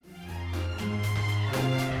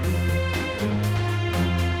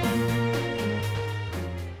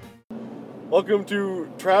Welcome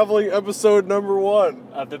to traveling episode number 1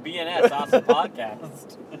 of the BNS Awesome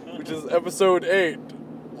Podcast, which is episode 8.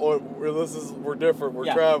 We're different.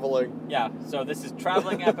 We're traveling. Yeah. So this is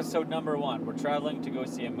traveling episode number 1. We're traveling to go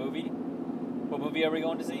see a movie. What movie are we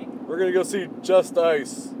going to see? We're gonna go see Just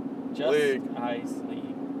Ice League. Ice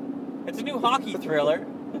League. It's a new hockey thriller.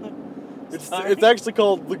 It's actually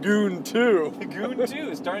called Lagoon 2. Lagoon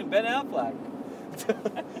 2, starring Ben Affleck.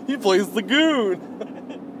 He plays the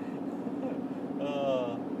Goon.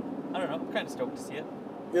 I don't know. I'm kind of stoked to see it.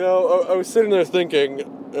 You know, I was sitting there thinking,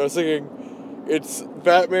 it's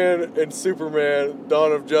Batman and Superman,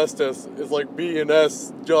 Dawn of Justice. It's like B and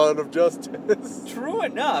S, Dawn of Justice. True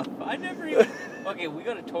enough. I never even... Okay, we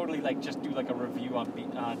gotta totally just do a review on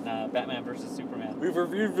Batman versus Superman. We've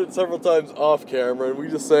reviewed it several times off camera, and we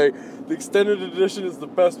just say the extended edition is the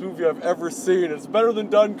best movie I've ever seen. It's better than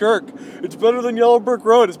Dunkirk. It's better than Yellow Brick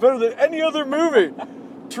Road. It's better than any other movie.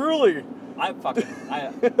 Truly.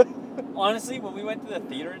 Honestly, when we went to the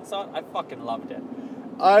theater and saw it, I fucking loved it.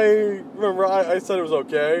 I remember I said it was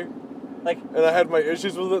okay. And I had my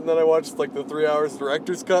issues with it, and then I watched the 3 hours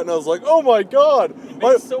director's cut, and I was like, oh my god! It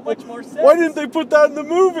makes so much more sense. Why didn't they put that in the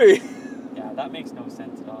movie? Yeah, that makes no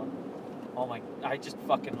sense at all. Oh my, I just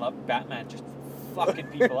fucking love Batman just fucking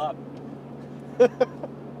people up.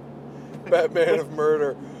 Batman of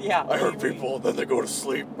murder. Yeah. I hurt people, and then they go to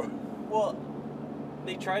sleep. Well,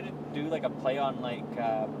 they tried to do a play on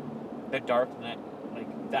the Dark Knight,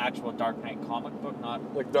 the actual Dark Knight comic book, not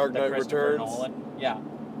Dark Knight Christopher Returns. Nolan. Yeah.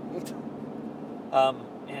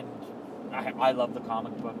 And I love the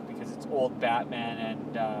comic book because it's old Batman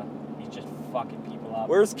and he's just fucking people up.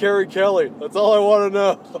 Where's Carrie Kelly? That's all I want to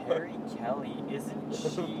know. Carrie Kelly, isn't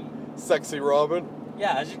she? Sexy Robin.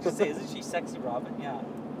 Yeah, I was just gonna say, isn't she Sexy Robin? Yeah.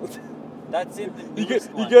 That's in the you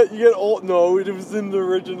one. get old. No, it was in the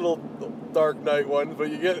original Dark Knight one, but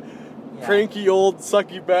you get cranky old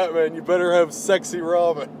sucky Batman. You better have Sexy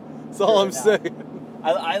Robin. That's all I'm saying.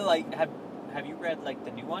 I like. Have you read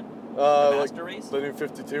the new one? The Master Race? The new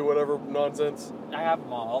 52, whatever nonsense. I have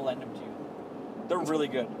them all. I'll lend them to you. They're really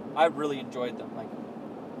good. I really enjoyed them.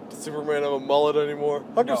 Does Superman have a mullet anymore?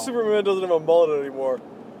 How come No. Superman doesn't have a mullet anymore?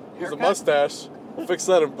 He has a mustache. We'll fix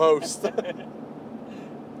that in post.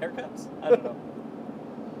 Haircuts? I don't know.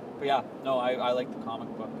 But yeah, no, I like the comic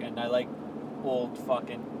book, and I like old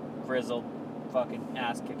fucking grizzled fucking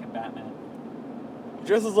ass-kicking Batman. He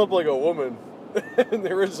dresses up like a woman in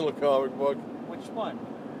the original comic book. Which one?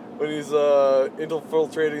 When he's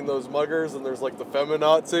infiltrating those muggers, and there's the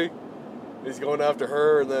feminazi. He's going after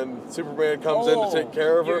her, and then Superman comes in to take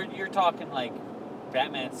care of her. You're talking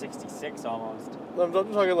Batman 66 almost. I'm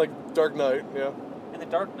talking Dark Knight, yeah. In the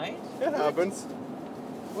Dark Knight? It happens.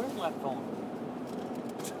 Where's my phone?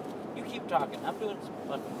 You keep talking. I'm doing some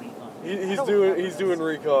fucking recon. He's doing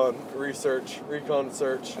recon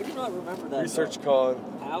search. I do not remember that. Research con.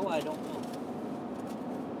 How? I don't know.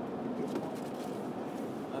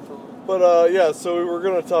 But yeah, so we're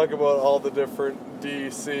gonna talk about all the different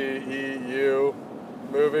DCEU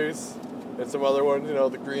movies and some other ones. You know,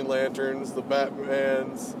 the Green Lanterns, the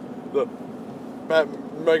Batmans, the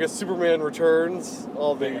Mega Superman Returns,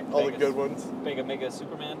 all the good ones. Mega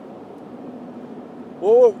Superman.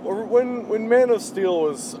 Well, when Man of Steel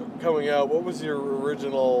was coming out, what was your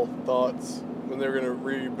original thoughts when they were going to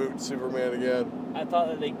reboot Superman again? I thought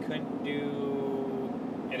that they couldn't do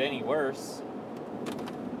it any worse.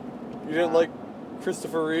 You didn't like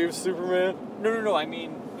Christopher Reeve's Superman? No. I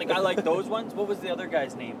mean, I like those ones. What was the other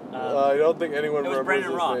guy's name? I don't think anyone remembers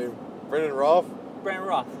his name. Brendan Roth? Brandon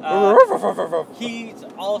Roth. He's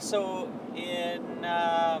also in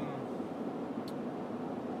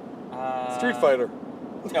Street Fighter.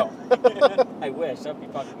 No. I wish. That'd be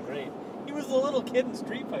fucking great. He was the little kid in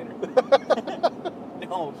Street Fighter.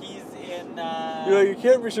 No, he's in... you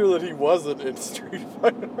can't be sure that he wasn't in Street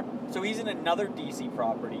Fighter. So he's in another DC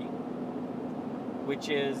property, which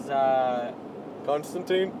is...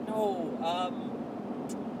 Constantine? No,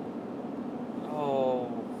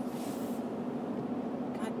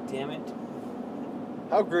 God damn it.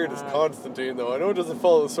 How great is Constantine, though? I know it doesn't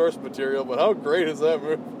follow the source material, but how great is that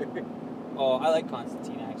movie? Oh, I like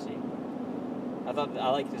Constantine, actually. I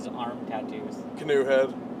liked his arm tattoos. Canoe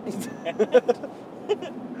head.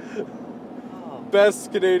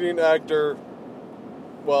 Best Canadian actor.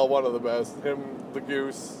 Well, one of the best. Him, the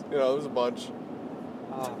Goose. There's a bunch.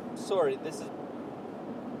 Sorry,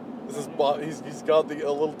 He's got a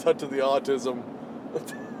little touch of the autism.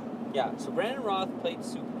 Yeah, so Brandon Roth played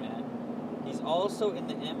Superman. He's also in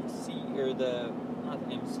the not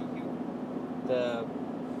the MCU, the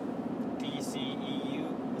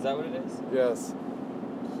DCEU. Is that what it is? Yes.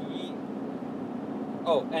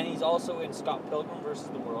 Oh, and he's also in Scott Pilgrim vs.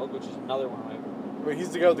 the World, which is another one of my... Wait, he's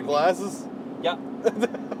the guy with the glasses? Yeah.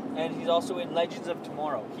 And he's also in Legends of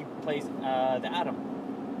Tomorrow. He plays the Atom.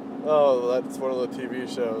 Oh, that's one of the TV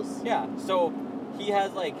shows. Yeah, so he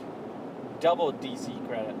has like double DC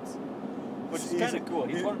credits, which is kind of cool.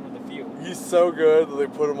 He's one of the few. He's so good that they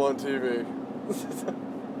put him on TV.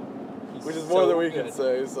 Which is more than we can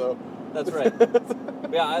say, so. That's right.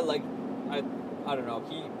 Yeah, I don't know.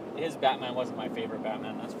 His Batman wasn't my favorite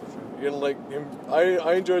Batman, that's for sure. You know, like him,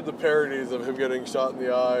 I enjoyed the parodies of him getting shot in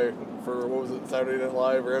the eye for, what was it, Saturday Night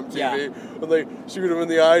Live or MTV? Yeah. When they shoot him in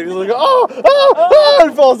the eye, and he's like,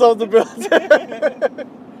 and falls off the building.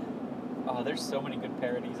 Oh, there's so many good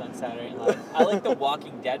parodies on Saturday Night Live. I like the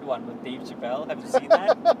Walking Dead one with Dave Chappelle. Have you seen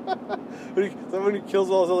that? Is that when he kills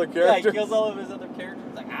all his other characters? Yeah, he kills all of his other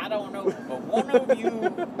characters. Like, I don't know, but one of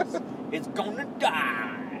you is gonna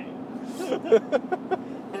die.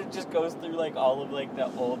 And it just goes through like all of like the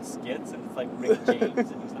old skits, and it's like Rick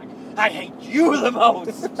James, and he's like, I hate you the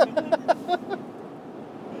most. I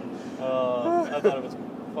thought it was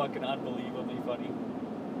fucking unbelievably funny.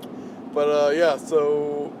 But yeah,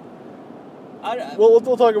 so we'll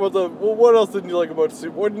we'll talk about what else didn't you like about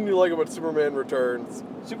what didn't you like about Superman Returns?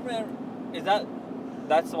 Superman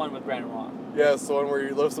that's the one with Brandon Routh. Yeah, it's the one where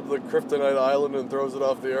he lifts up the Kryptonite Island and throws it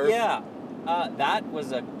off the Earth. Yeah, that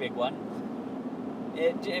was a big one.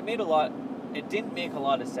 It didn't make a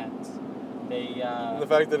lot of sense. The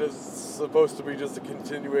fact that it's supposed to be just a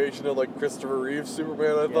continuation of like Christopher Reeve's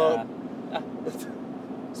Superman, I thought.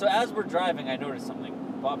 So as we're driving, I noticed something.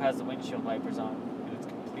 Bob has the windshield wipers on, and it's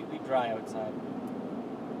completely dry outside.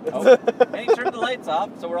 Oh, and he turned the lights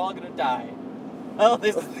off, so we're all gonna die. Well,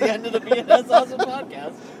 this is the end of the BNS Awesome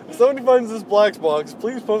podcast. If somebody finds this black box,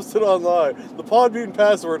 please post it online. The Podbean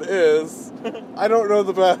password is I don't know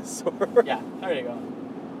the password. Yeah, there you go.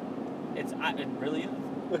 It really is.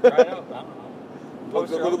 Try it out. I don't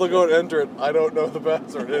know. Look go and enter it. I don't know the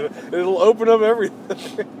password. It'll open up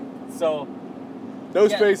everything. So. No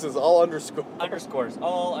spaces, all underscores. Underscores,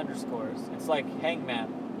 all underscores. It's like Hangman.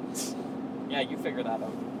 Yeah, you figure that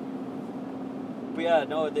out. But yeah,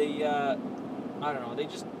 no, they, I don't know,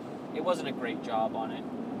 it wasn't a great job on it.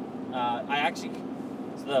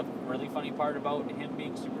 So the really funny part about him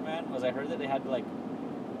being Superman was I heard that they had to, like,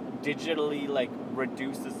 digitally, like,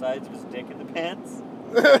 reduce the size of his dick in the pants.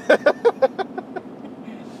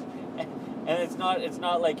 And it's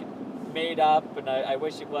not like made up, and I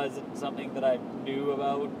wish it wasn't something that I knew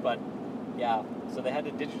about, but yeah, so they had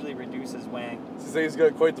to digitally reduce his wang. So say he's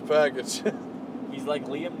got quite the package. He's like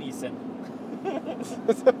Liam Neeson.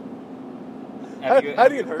 Have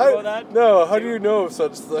you heard about that? No, how do you know of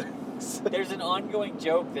such things? There's an ongoing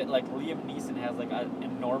joke that like Liam Neeson has like an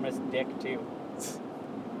enormous dick too.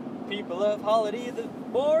 People of Holiday, the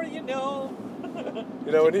more you know.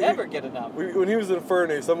 You know, when he never get enough. When he was in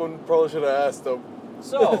Fernie, someone probably should have asked him.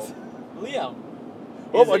 So, Liam.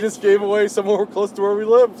 Well, I just gave away somewhere close to where we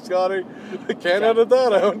live, Scotty. I can't edit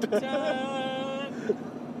that out.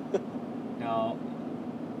 No.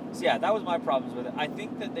 So yeah, that was my problems with it. I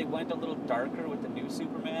think that they went a little darker with the new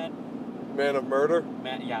Superman. Man of Murder?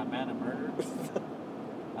 Man of Murder.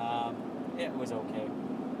 It was okay.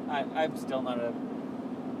 I'm still not a...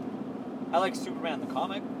 I like Superman the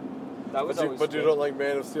comic. That was always But you don't like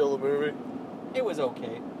Man of Steel the movie? It was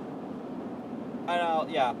okay. I know,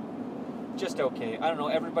 yeah. Just okay. I don't know,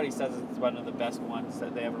 everybody says it's one of the best ones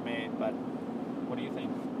that they ever made, but what do you think?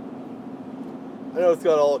 I know it's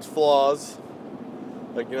got all its flaws.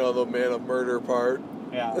 Like, you know, the Man of Murder part.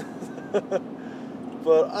 Yeah.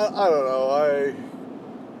 But I don't know,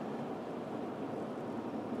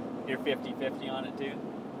 You're 50-50 on it too?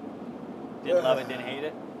 Didn't love it, didn't hate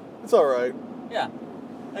it? It's alright. Yeah.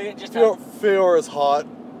 Like it just Fiora's hot,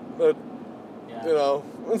 but, yeah. you know.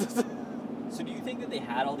 So do you think that they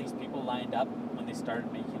had all these people lined up when they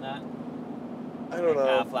started making that? I don't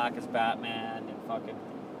know. Affleck as Batman and fucking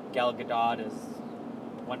Gal Gadot as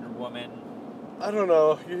Wonder Woman. I don't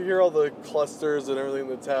know. You hear all the clusters and everything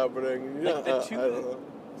that's happening. Like I don't know.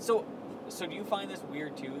 So do you find this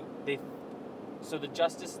weird too? So the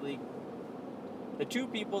Justice League, the two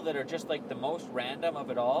people that are just like the most random of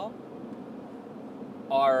it all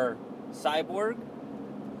are Cyborg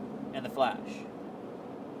and the Flash.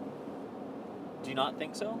 Do you not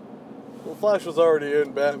think so? Well, Flash was already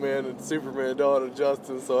in Batman and Superman Dawn of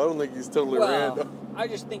Justice, so I don't think he's totally random. I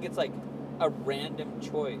just think it's like a random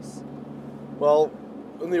choice. Well,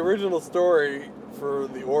 in the original story, for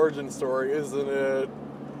the origin story, isn't it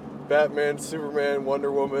Batman, Superman,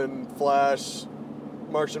 Wonder Woman, Flash,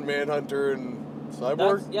 Martian Manhunter, and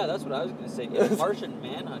Cyborg? That's what I was going to say. It's Martian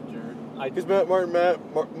Manhunter. Because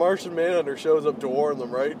Martian Manhunter shows up to warn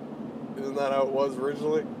them, right? Isn't that how it was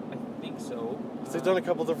originally? I think so. 'Cause they've done a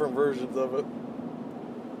couple different versions of it.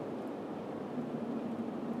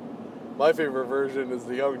 My favorite version is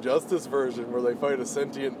the Young Justice version, where they fight a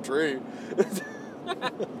sentient tree.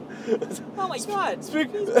 Oh my god!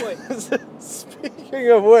 Speaking Please,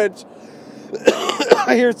 of which,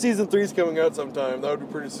 I hear season 3's coming out sometime. That would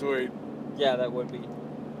be pretty sweet. Yeah, that would be.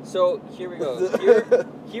 So here we go.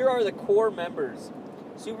 Here are the core members: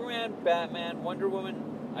 Superman, Batman, Wonder Woman,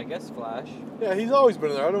 I guess Flash. Yeah, he's always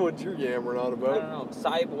been there. I don't know what you're yammering on I about. don't know.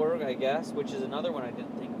 Cyborg, I guess, which is another one I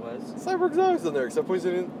didn't think was. Cyborg's always in there, except when he's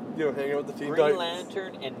in, hanging out with the Teen Green Titans.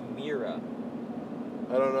 Lantern and Mira.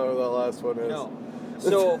 I don't know who that last one is. No.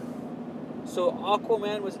 So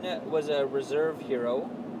Aquaman was a reserve hero.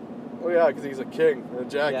 Oh yeah, because he's a king and a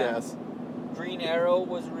jackass. Green Arrow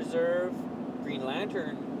was reserve. Green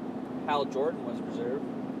Lantern, Hal Jordan was reserve.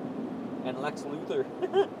 And Lex Luthor.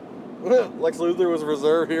 Lex Luthor was a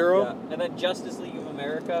reserve hero. Yeah. And then Justice League of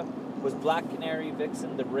America was Black Canary,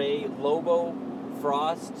 Vixen, the Ray, Lobo,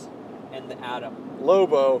 Frost, and the Atom.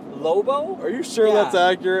 Lobo. Lobo? Are you sure Yeah. that's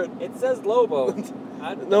accurate? It says Lobo.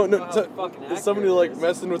 I don't No, know how fucking accurate is somebody it like is.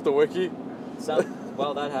 messing with the wiki?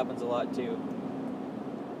 Well, that happens a lot too.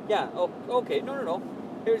 Yeah, okay, no.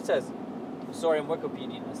 Here it says, sorry, I'm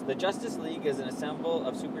Wikipediaing this. The Justice League is an assemble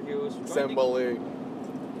of superheroes who join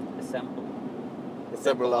Assemblage. It's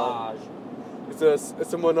a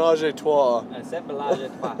menage a trois. An assemblage à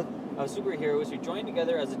trois of superheroes who join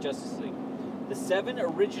together as a Justice League. The 7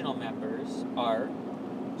 original members are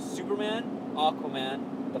Superman,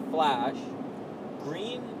 Aquaman, The Flash,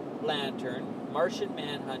 Green Lantern, Martian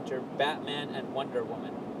Manhunter, Batman, and Wonder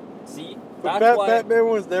Woman. See? But That's why... Batman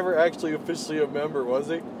was never actually officially a member, was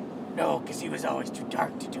he? No, because he was always too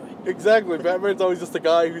dark to do it. Exactly. Batman's always just a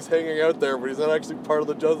guy who's hanging out there, but he's not actually part of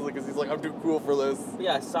the Justice League because he's like, I'm too cool for this.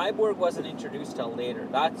 Yeah, Cyborg wasn't introduced till later.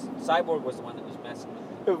 Cyborg was the one that was messing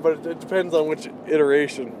with him. But it depends on which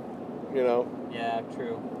iteration, Yeah,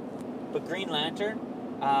 true. But Green Lantern,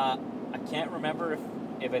 I can't remember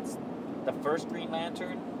if it's the first Green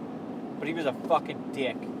Lantern, but he was a fucking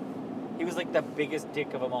dick. He was like the biggest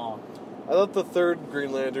dick of them all. I thought the third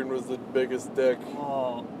Green Lantern was the biggest dick.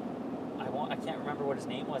 Oh, I can't remember what his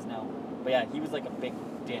name was now. But yeah, he was like a big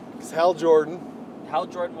dick. It's Hal Jordan. Hal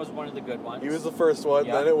Jordan was one of the good ones. He was the first one.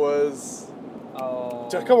 Yeah. Then it was... Oh.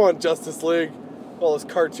 Come on, Justice League. All those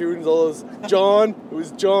cartoons, all those... John. It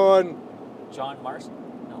was John. John Marston?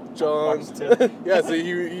 No. John. Marston. Yeah, so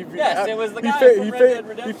he Yes, it was the guy from Red Dead he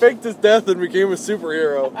Redemption. faked his death and became a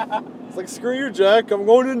superhero. It's like, screw you, Jack. I'm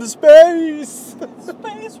going into space.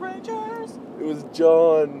 Space Rangers. It was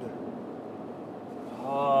John.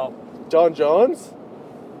 Oh. John Johns?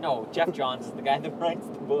 No, Jeff Johns is the guy that writes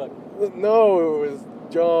the book. No, it was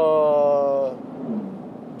Jojo.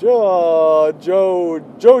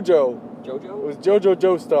 Jojo? It was Jojo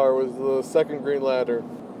Joestar was the second Green Lantern.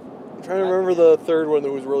 I'm trying to remember the third one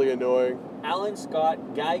that was really annoying. Alan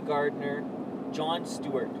Scott, Guy Gardner, John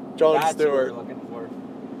Stewart. John That's Stewart. Who we're looking for.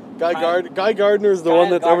 Guy Gardner is the one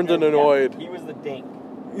that's ever been annoyed. Yeah, he was the dink.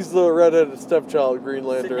 He's the redheaded stepchild Green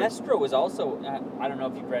Lantern. Sinestro was also. I don't know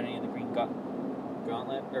if you've read any of the Green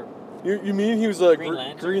Gauntlet or. You mean he was a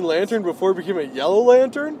Green Lantern before he became a Yellow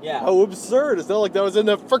Lantern? Yeah. How absurd! It's not like that was in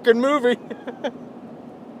the frickin' movie.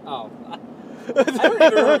 Oh, I don't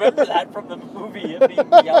even remember that from the movie. It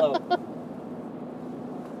being yellow.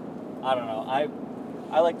 I don't know.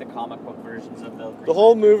 I like the comic book versions of the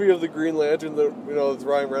whole movie of the Green Lantern that it's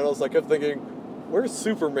Ryan Reynolds. I kept thinking, where's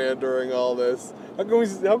Superman during all this? How come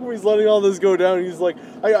he's letting all this go down? And he's like,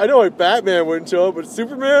 I know Batman wouldn't show up, but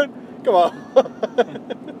Superman? Come on.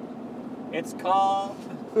 It's called.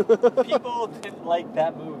 People didn't like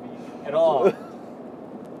that movie at all.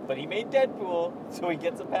 But he made Deadpool, so he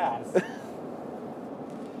gets a pass.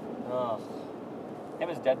 Ugh. Him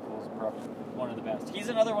as Deadpool's probably one of the best. He's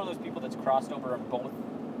another one of those people that's crossed over on both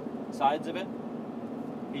sides of it.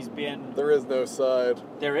 He's been... There is no side.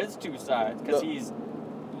 There is two sides, because he's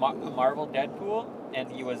Marvel Deadpool,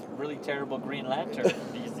 and he was really terrible Green Lantern from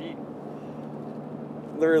DC.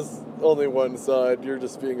 There is only one side. You're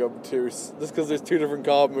just being obtuse. Just because there's two different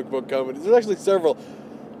comic book companies. There's actually several.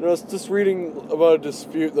 I was just reading about a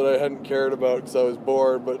dispute that I hadn't cared about because I was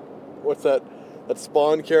bored, but what's that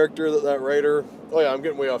Spawn character that writer... Oh yeah, I'm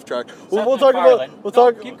getting way off track. We'll talk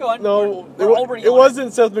about... Keep going. No, we're it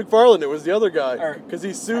wasn't Seth MacFarlane. It was the other guy. Or- Because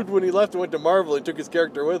he sued when he left and went to Marvel. He took his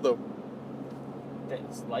character with him.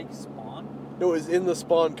 It's like Spawn? It was in the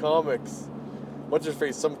Spawn comics. What's her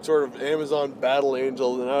face? Some sort of Amazon battle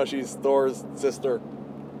angel, and now she's Thor's sister.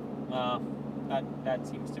 I That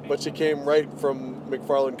seems to make But she more came sense. right from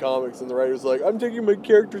McFarlane Comics, and the writer's like, I'm taking my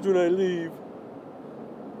characters when I leave.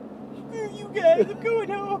 Screw you guys, I'm going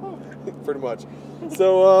home. Pretty much.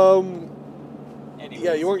 So, Anyways.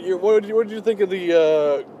 yeah, what did you think of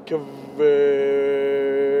the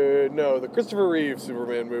the Christopher Reeve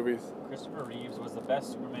Superman movies? Christopher Reeves was the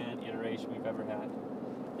best Superman iteration we've ever had.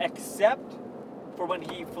 Except for when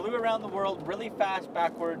he flew around the world really fast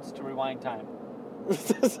backwards to rewind time.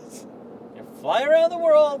 You fly around the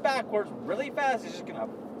world backwards really fast, it's just gonna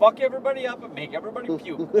fuck everybody up and make everybody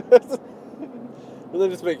puke. And then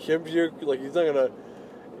just make him puke? Like, he's not gonna...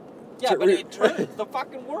 Yeah, but it turns the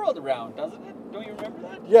fucking world around, doesn't it? Don't you remember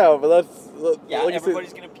that? Yeah, but that's... Yeah, like I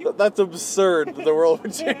everybody's said, gonna puke. That's absurd that the world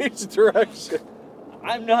would change direction.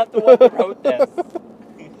 I'm not the one who wrote this.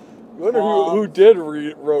 You wonder who did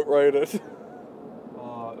write it.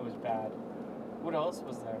 Oh, it was bad. What else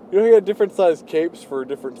was there? You know, he had different sized capes for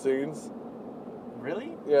different scenes.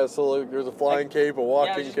 Really? Yeah, so like there's a flying cape, a Yeah, I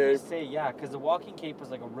walking was just cape. gonna say, yeah, because the walking cape was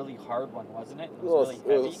like a really hard one, wasn't it? It It was was,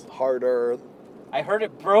 really it heavy. was harder. I heard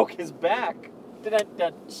it broke his back.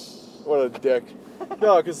 Dun-dun-dun. What a dick.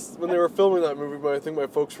 No, because when they were filming that movie, I think my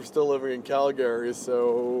folks were still living in Calgary,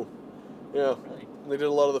 so yeah, Really? they did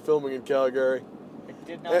a lot of the filming in Calgary. I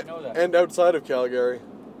did not know that. And outside of Calgary.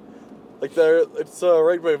 Like there, it's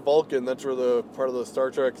right by Vulcan. That's where the part of the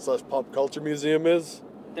Star Trek / pop culture museum is.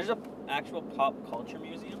 There's a actual pop culture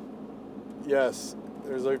museum? Yes,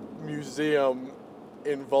 there's a museum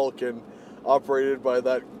in Vulcan operated by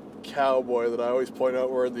that cowboy that I always point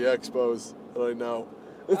out were in the expos that I know.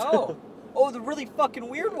 Oh. Oh, the really fucking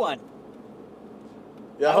weird one.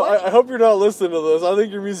 Yeah, I hope you're not listening to this. I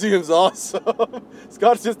think your museum's awesome.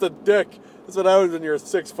 Scott's just a dick. That's what happens when you're a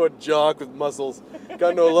 6-foot jock with muscles.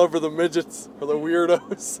 Got no love for the midgets or the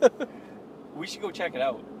weirdos. We should go check it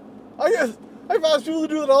out. I've asked people to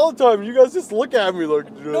do that all the time. You guys just look at me like...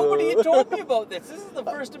 Nobody had told me about this. This is the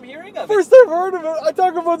first I'm hearing of it. First I've heard of it. I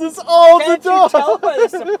talk about this all Can't the time. you tell by the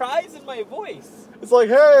surprise in my voice? It's like,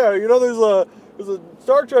 hey, you know, there's a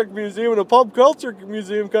Star Trek museum and a pop culture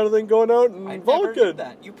museum kind of thing going out in I never Vulcan. knew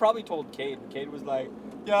that. You probably told Cade, and Cade was like,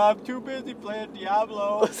 yeah, I'm too busy playing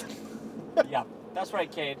Diablo. Yeah, that's right,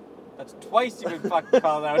 Cade. That's twice you've been fucking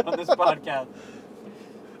called out on this podcast.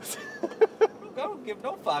 I don't give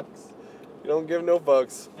no fucks. You don't give no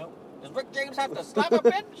fucks. Nope. Does Rick James have to slap a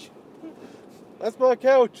bench? That's my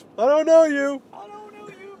couch. I don't know you. I don't know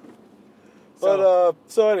you. But,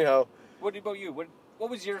 so anyhow. What about you? What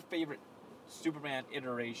was your favorite Superman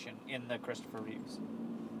iteration in the Christopher Reeves?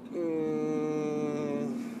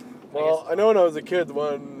 Well, I know when I was a kid, the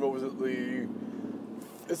one, what was it,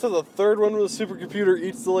 it said the third one was a supercomputer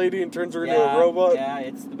eats the lady and turns her into a robot. Yeah,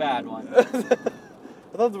 it's the bad one.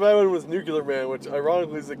 I thought the bad one was Nuclear Man, which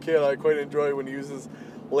ironically as a kid I quite enjoy when he uses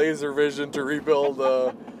laser vision to rebuild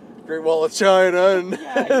Great Wall of China and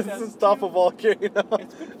stop a volcano.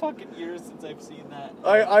 It's been fucking years since I've seen that.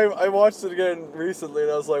 I watched it again recently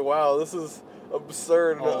and I was like, wow, this is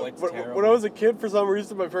absurd. Oh, it's terrible. When I was a kid, for some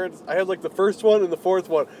reason, my parents, I had like the first one and the fourth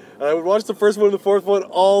one, and I would watch the first one and the fourth one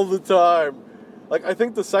all the time. Like, I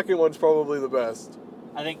think the second one's probably the best.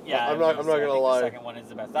 I think, yeah. I'm not gonna lie. The second one is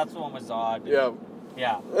the best. That's the one with Zod. Yeah.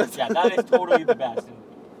 Yeah, that is totally the best. And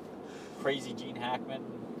crazy Gene Hackman.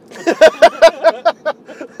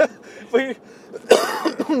 But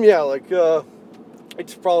yeah, like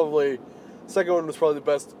it's probably second one was probably the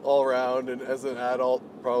best all around, and as an adult,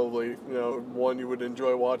 probably one you would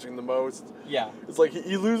enjoy watching the most. Yeah. It's like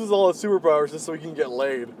he loses all his superpowers just so he can get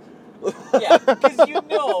laid. Yeah, because you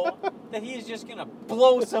know that he's just gonna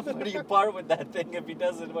blow somebody apart with that thing if he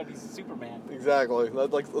does it when he's Superman. Exactly.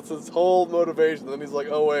 That's his whole motivation. Then he's like,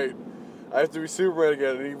 oh wait, I have to be Superman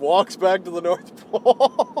again, and he walks back to the North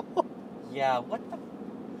Pole. Yeah, what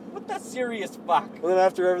the serious fuck? And then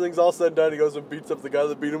after everything's all said and done, he goes and beats up the guy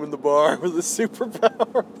that beat him in the bar with his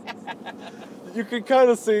superpowers. You can kind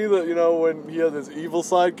of see that, when he had his evil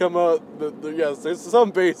side come out, yes, there's some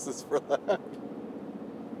basis for that.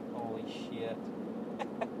 Holy shit.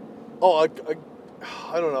 Oh, I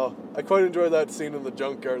don't know. I quite enjoyed that scene in the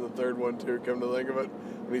junkyard in the third one, too, come to think of it,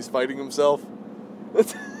 when he's fighting himself. In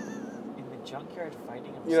the junkyard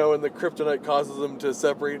fighting himself? When the kryptonite causes him to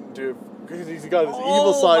separate into... Because he's got his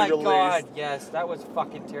evil side released. Oh my god, yes, that was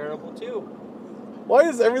fucking terrible, too. Why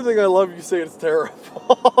is everything I love you say it's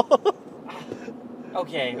terrible?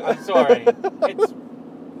 Okay, I'm sorry. It's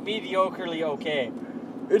mediocrely okay.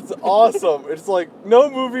 It's awesome. It's like, no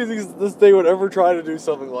movie this day would ever try to do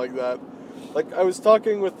something like that. Like, I was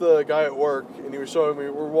talking with the guy at work, and he was showing me,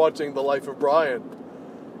 we're watching The Life of Brian.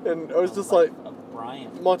 And I was just like... Of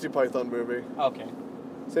Brian? Monty Python movie. Okay.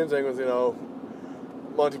 Same thing with,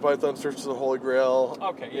 Monty Python Search for the Holy Grail.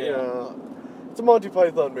 Okay, yeah. You know, it's a Monty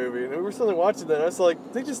Python movie, and we were sitting watching that, and I was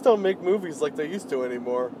like, they just don't make movies like they used to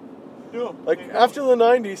anymore. No, Like, after the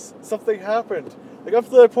 90s, something happened. Like, up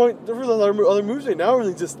to that point, there was other movies made. Now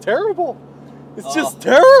everything's just terrible. It's just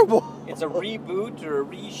terrible. It's a reboot or a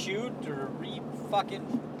reshoot or a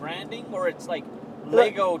re-fucking branding, or it's like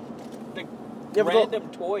Lego, the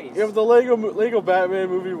random toys. Yeah, but the Lego Batman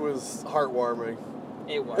movie was heartwarming.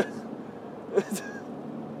 It was.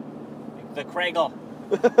 The Kraggle.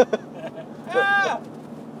 Ah!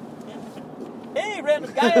 Hey,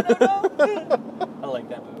 random guy I don't know. I like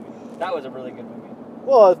that movie. That was a really good movie.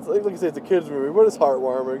 Well, it's, like you say, it's a kids movie, but it's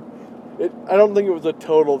heartwarming. I don't think it was a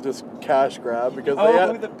total just cash grab because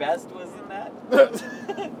who the best was in that?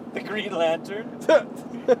 The Green Lantern.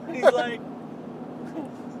 He's like,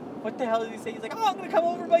 what the hell did he say? He's like, oh, I'm gonna come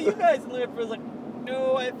over by you guys. And Lantern's like,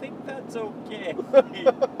 no, I think that's okay.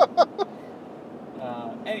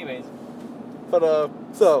 Anyways. But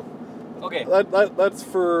so. Okay. That's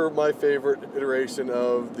for my favorite iteration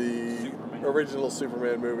of the original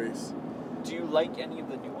Superman movies. Do you like any of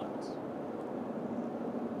the new ones?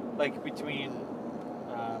 Like between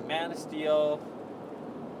Man of Steel,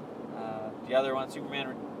 the other one, Superman,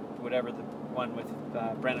 whatever, the one with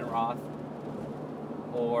Brendan Roth,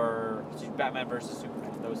 or Batman versus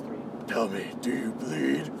Superman, those three. Tell me, do you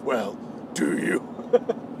bleed? Well, do you?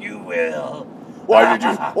 You will. Why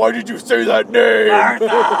did you say that name?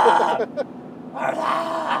 Martha!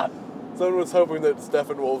 Martha! Someone was hoping that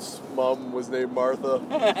Steppenwolf's mom was named Martha.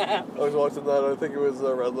 I was watching that, and I think it was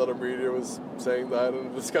Red Letter Media was saying that,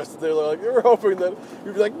 and discussed it. They were like, you were hoping that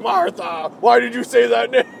you'd be like, Martha, why did you say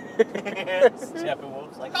that name?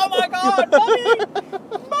 Steppenwolf's like, oh my god, mommy!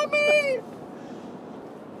 Mommy!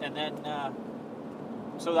 And then,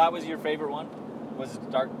 so that was your favorite one? Was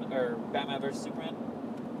it Batman vs. Superman?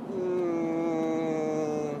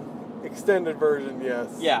 Extended version,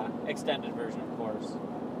 yes. Yeah, extended version, of course.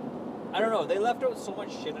 I don't know. They left out so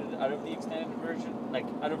much shit out of the extended version, like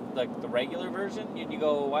out of like the regular version, and you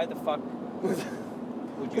go, why the fuck would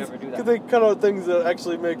you ever do that? Because they cut out things that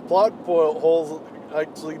actually make plot holes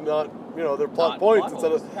actually not, they're plot points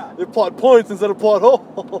instead of they're plot points instead of plot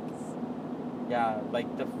holes. Yeah, like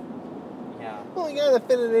Well, you gotta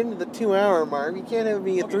fit it into the 2-hour mark. You can't have it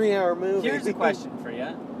be a 3-hour movie. Here's a question for you.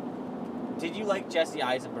 Did you like Jesse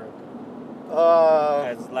Eisenberg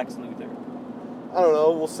as Lex Luthor? I don't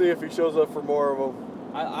know. We'll see if he shows up for more of them.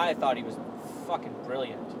 I thought he was fucking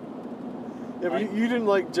brilliant. Yeah, but you didn't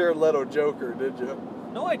like Jared Leto Joker, did you?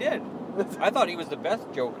 No, I did. I thought he was the best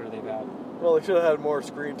Joker they've had. Well, they should have had more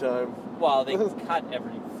screen time. Well, they cut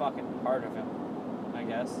every fucking part of him, I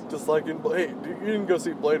guess. Just like in... Hey, you didn't go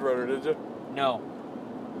see Blade Runner, did you? No.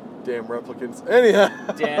 Damn replicants. Anyhow.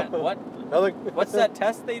 Damn, what? Nothing. What's that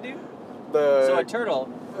test they do? So a turtle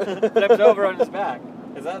flips over on his back.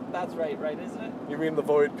 That's right, isn't it? You mean the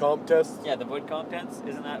void comp test? Yeah, the void comp test.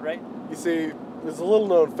 Isn't that right? You see, there's a little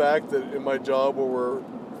known fact that in my job where we're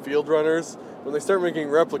field runners, when they start making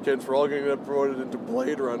replicants, we're all going to get promoted into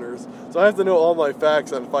blade runners. So I have to know all my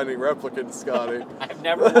facts on finding replicants, Scotty. I've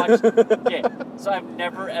never watched... Okay, so I've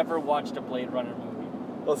never ever watched a Blade Runner movie.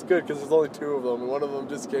 Well, that's good, because there's only 2 of them, and one of them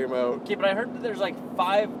just came out. Okay, but I heard that there's like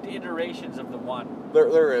 5 iterations of the one.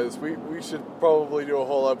 There is. We should probably do a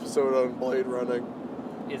whole episode on blade running.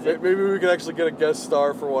 Is it? Maybe we could actually get a guest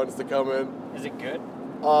star for once to come in. Is it good?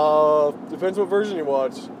 Depends what version you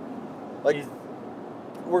watch. This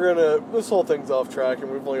whole thing's off track,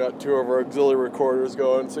 and we've only got 2 of our auxiliary recorders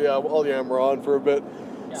going, so yeah, I'll yammer on for a bit.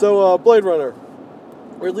 Yeah. So, Blade Runner.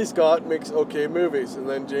 Ridley Scott makes okay movies, and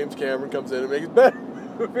then James Cameron comes in and makes better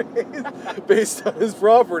movies based on his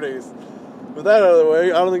properties. With that out of the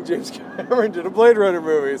way, I don't think James Cameron did a Blade Runner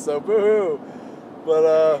movie, so boo-hoo.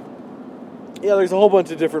 But, yeah, there's a whole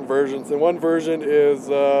bunch of different versions, and one version is,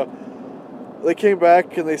 they came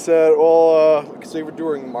back and they said, because they were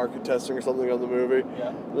doing market testing or something on the movie. Yeah.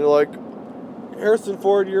 And they're like, Harrison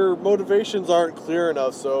Ford, your motivations aren't clear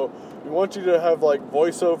enough, so we want you to have,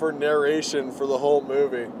 voiceover narration for the whole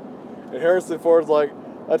movie. And Harrison Ford's like,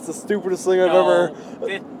 that's the stupidest thing I've ever...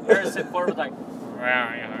 Harrison Ford was like...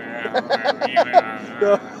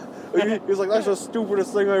 He's like, that's the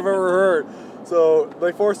stupidest thing I've ever heard. So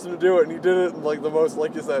they forced him to do it, and he did it in the most,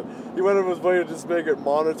 like you said, he went out of his way to just make it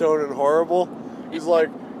monotone and horrible. He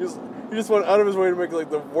just went out of his way to make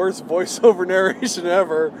the worst voiceover narration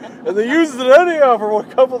ever, and they used it anyhow for a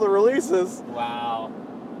couple of the releases. Wow.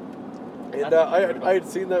 And I had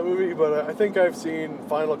seen that movie, but I think I've seen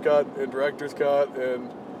Final Cut and Director's Cut,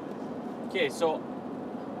 and... Okay, so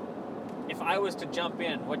if I was to jump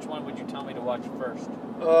in, which one would you tell me to watch first?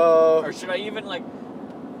 Or should I even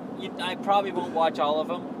I probably won't watch all of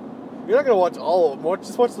them. You're not gonna watch all of them.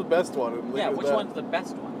 Just watch the best one. And leave Yeah, it at which that. one's the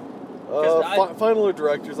best one? Final or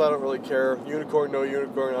directors, I don't really care. Unicorn, no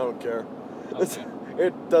unicorn, I don't care. Okay.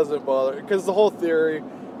 It doesn't bother, because the whole theory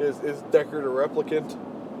is Deckard a replicant,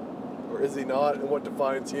 or is he not, and what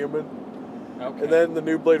defines human? Okay. And then the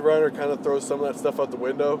new Blade Runner kind of throws some of that stuff out the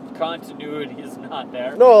window. Continuity is not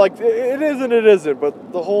there. No, like it is and it isn't,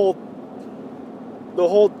 but the whole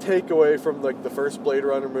takeaway from like the first Blade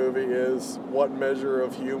Runner movie is what measure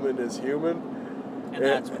of human is human. And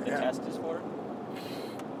that's what the test is for?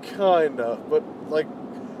 Kinda, but like,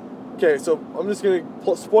 okay, so I'm just gonna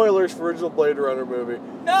spoilers for original Blade Runner movie.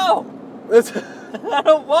 No! I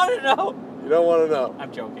don't want to know! You don't want to know.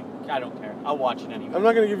 I'm joking. I don't care. I'll watch it anyway. I'm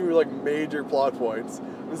not gonna give you like major plot points.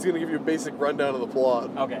 I'm just gonna give you a basic rundown of the plot.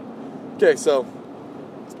 Okay. Okay, so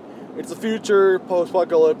it's the future,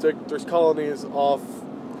 post-apocalyptic. There's colonies off.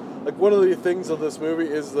 Like, one of the things of this movie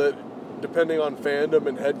is that, depending on fandom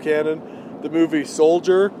and headcanon, the movie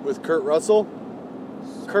Soldier with Kurt Russell.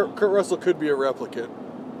 Kurt Russell could be a replicant.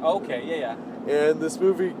 Okay, yeah. And this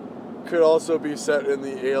movie could also be set in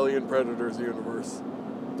the Alien Predators universe,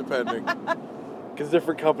 depending. Because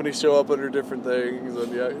different companies show up under different things,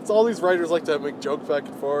 and yeah, it's all these writers like to make jokes back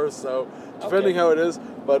and forth, so depending how it is,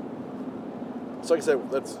 but, so like I said,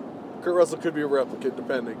 Kurt Russell could be a replicant,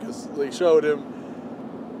 depending, because they showed him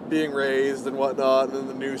being raised and whatnot, and then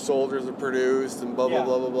the new soldiers are produced, and blah, blah,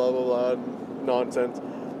 blah, blah, blah, blah, blah, and nonsense.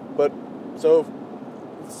 But, so,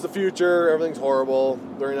 it's the future, everything's horrible,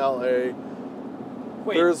 they're in LA.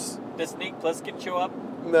 Wait, does Snake Plissken show up?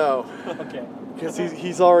 No. Okay. Because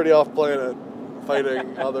he's already off planet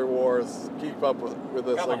fighting other wars. Keep up with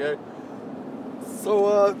this, okay?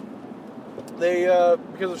 So, they,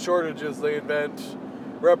 because of shortages, they invent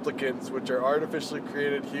replicants, which are artificially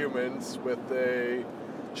created humans with a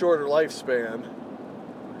shorter lifespan.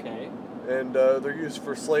 Okay. And they're used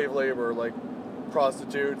for slave labor, like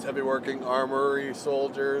prostitutes, heavy working armory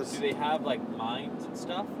soldiers. Do they have like minds and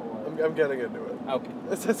stuff? Or? I'm getting into it. Okay.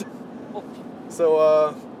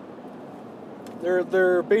 So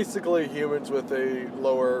they're basically humans with a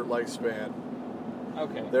lower lifespan.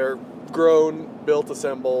 Okay. They're grown, built,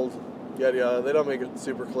 assembled, yada yada. They don't make it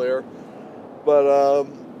super clear, but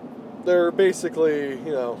they're basically,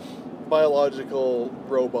 biological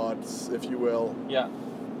robots, if you will. Yeah.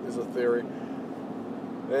 Is a theory.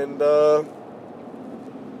 And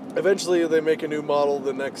eventually they make a new model,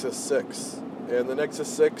 the Nexus 6. And the Nexus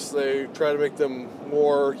 6, they try to make them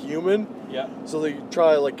more human. Yeah. So they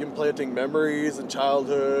try like implanting memories and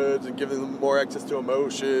childhoods and giving them more access to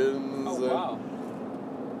emotions. Oh, wow.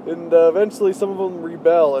 And eventually some of them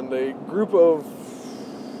rebel, and a group of,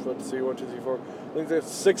 1, 2, 3, 4, I think there's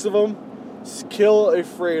 6 of them, kill a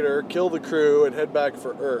freighter, kill the crew, and head back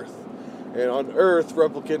for Earth. And on Earth,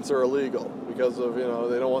 replicants are illegal because of, they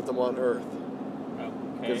don't want them on Earth. Okay.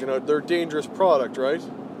 Because, they're a dangerous product, right?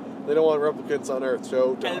 They don't want replicants on Earth,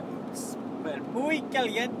 so... Muy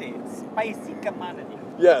caliente, spicy commodity.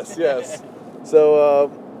 Yes. So,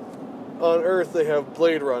 on Earth, they have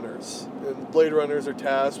Blade Runners. And Blade Runners are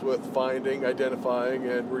tasked with finding, identifying,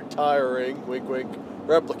 and retiring, wink wink,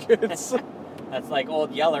 replicants. That's like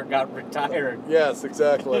Old Yeller got retired. Yes,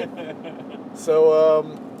 exactly. So,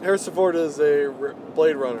 Harrison Ford is a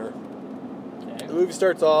Blade Runner. Okay. The movie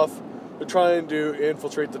starts off, they're trying to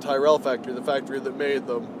infiltrate the Tyrell factory, the factory that made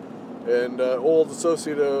them. And old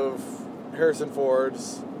associate of Harrison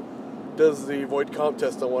Ford's does the void comp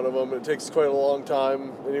test on one of them. It takes quite a long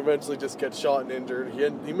time, and he eventually just gets shot and injured.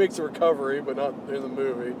 He makes a recovery, but not in the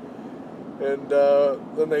movie. And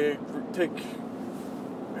then they take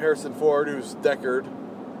Harrison Ford, who's Deckard,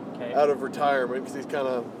 out of retirement because he's kind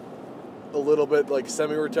of a little bit like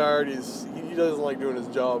semi-retired. He doesn't like doing his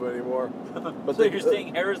job anymore. But so you're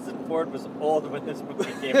saying Harrison Ford was old when this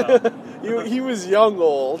movie came out? he was young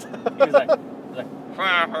old. He was like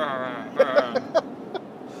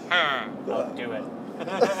I'll do it.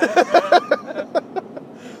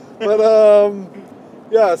 But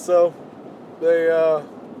yeah, so they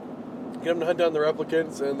get him to hunt down the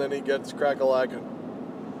replicants, and then he gets crack-a-lackin'.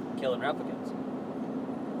 Killing replicants.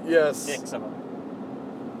 Yes. 6 of them.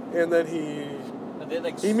 And then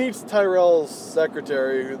he meets Tyrell's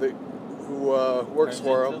secretary, who works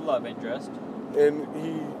for him. The love interest. And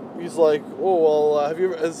he's like, oh well,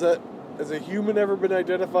 has a human ever been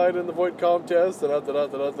identified in the void comp test?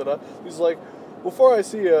 He's like, before I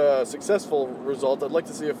see a successful result, I'd like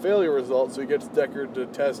to see a failure result. So he gets Deckard to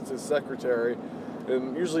test his secretary,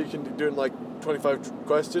 and usually you can do it in like 25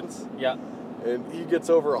 questions. Yeah. And he gets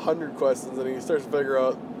over 100 questions, and he starts to figure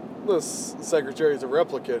out this secretary is a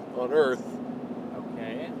replicant on Earth.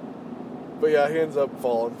 Okay. But yeah, he ends up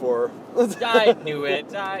falling for her. I knew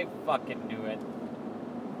it. I fucking knew it.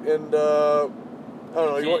 And, I don't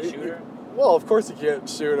know. You can't shoot her? Well, of course you can't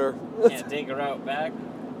shoot her. Can't take her out back?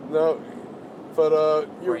 No. But,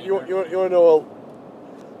 you want to know,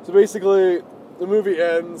 so basically, the movie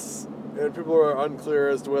ends, and people are unclear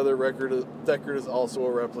as to whether Deckard is also a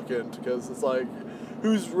replicant, because it's like,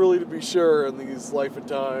 who's really to be sure in these life and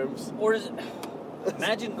times? Or is it...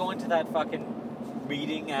 Imagine going to that fucking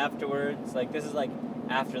meeting afterwards. Like, this is like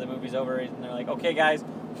after the movie's over, and they're like, okay, guys,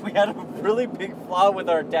 we had a really big flaw with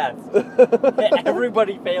our tests.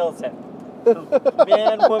 Everybody fails it.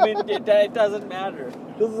 Man, woman, it doesn't matter.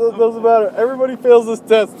 It doesn't matter. Everybody fails this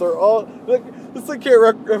test. They're all... This thing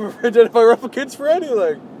can't identify replicants for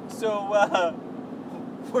anything. So,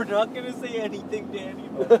 we're not going to say anything to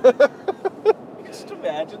anybody. Just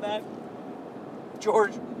imagine that.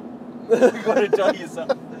 George, we're going to tell you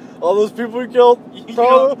something. All those people we killed,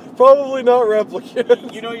 probably not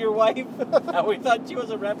replicants. You know your wife? How we thought she was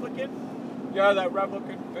a replicant? Yeah, that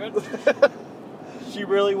replicant bitch. She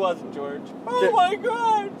really wasn't, George. Oh my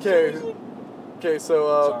God. Okay,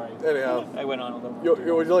 so, Sorry. anyhow. I went on a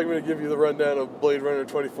little. Would you like me to give you the rundown of Blade Runner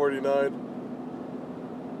 2049?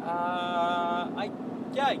 I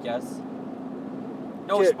guess.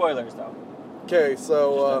 No spoilers, though. Okay,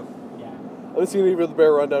 so, yeah. I'm just going to give you the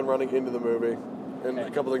bare rundown running into the movie, and a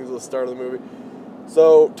couple things at the start of the movie.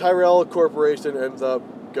 So, Tyrell Corporation ends up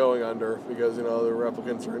going under, because, the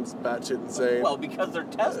replicants are batshit insane. Well, because their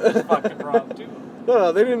test was fucking wrong, too.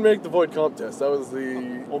 No, they didn't make the Void Comp test. That was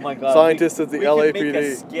the scientists at the we LAPD. Could make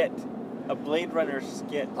a skit, a Blade Runner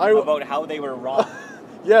skit, about how they were wrong.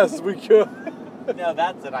 Yes, we could. Now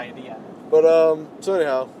that's an idea. But so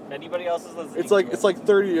anyhow, if anybody else is listening, it's like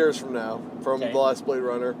 30 years from now from the last Blade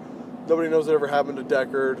Runner. Nobody knows what ever happened to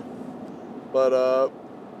Deckard, but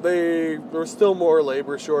there were still more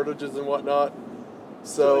labor shortages and whatnot.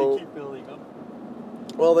 So they keep building up.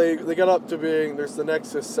 Well, they got up to being there's the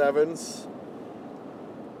Nexus 7s,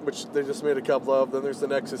 which they just made a couple of. Then there's the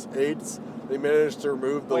Nexus 8s. They managed to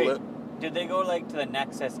remove the lip. Did they go to the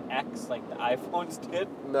Nexus X like the iPhones did?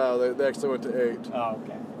 No, they actually went to 8. Oh,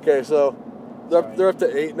 okay. Okay, so they're up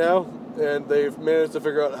to 8 now, and they've managed to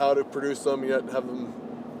figure out how to produce them yet have them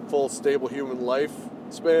full stable human life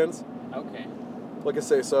spans. Okay. Like I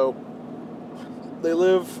say, so they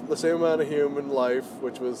live the same amount of human life,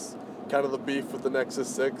 which was kind of the beef with the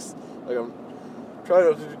Nexus 6. Like I'm trying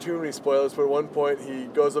not to do too many spoilers, but at one point he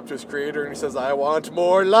goes up to his creator and he says, "I want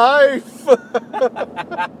more life."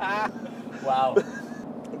 Wow.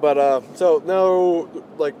 But so now,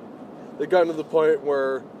 they've gotten to the point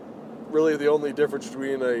where really the only difference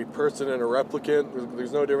between a person and a replicant,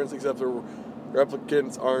 there's no difference except the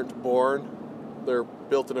replicants aren't born. They're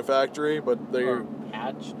built in a factory, but they're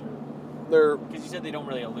hatched. They're because you said they don't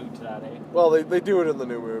really allude to that, eh? Well, they do it in the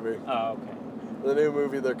new movie. Oh, okay. In the new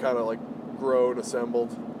movie, they're kind of grown,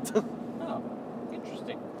 assembled. Oh,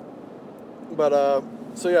 interesting. But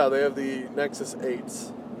so yeah, they have the Nexus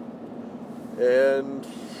 8s, and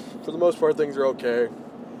for the most part, things are okay.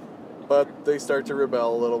 But they start to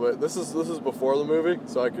rebel a little bit. This is before the movie,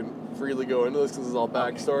 so I can freely go into this because it's all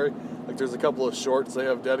backstory. Okay. There's a couple of shorts they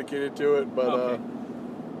have dedicated to it, but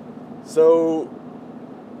so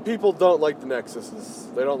people don't like the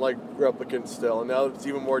Nexuses. They don't like replicants still, and now it's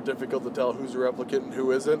even more difficult to tell who's a replicant and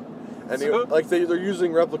who isn't. And they're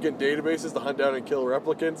using replicant databases to hunt down and kill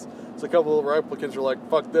replicants. So a couple of replicants are like,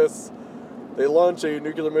 "Fuck this." They launch a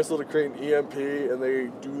nuclear missile to create an EMP, and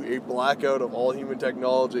they do a blackout of all human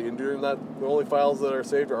technology. And during that, the only files that are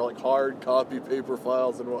saved are hard copy paper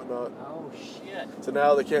files and whatnot. Oh shit! So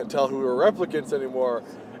now they can't tell who are replicants anymore.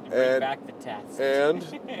 Bring back the test. And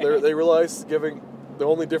they realize the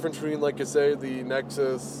only difference between, like I say, the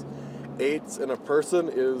Nexus 8s and a person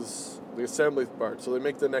is the assembly part. So they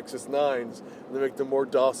make the Nexus 9s, and they make them more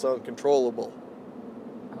docile and controllable.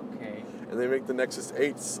 Okay. And they make the Nexus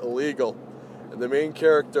 8s illegal. And the main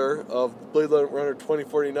character of Blade Runner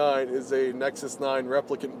 2049 is a Nexus 9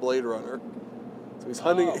 replicant Blade Runner. So he's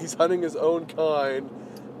hunting his own kind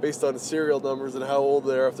based on serial numbers and how old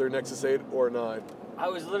they are, if they're Nexus 8 or 9. I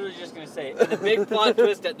was literally just going to say, and the big plot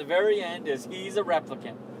twist at the very end is he's a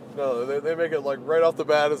replicant. No, they make it right off the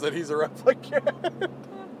bat is that he's a replicant.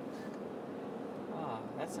 Oh,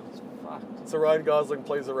 that sounds fucked. So Ryan Gosling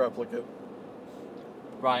plays a replicant.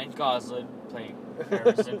 Ryan Gosling playing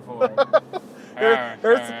Harrison Ford.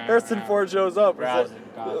 Harrison Ford shows up.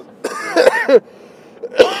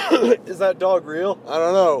 Is that dog real? I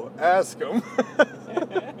don't know. Ask him.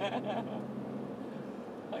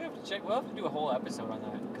 I have to check. We'll have to do a whole episode on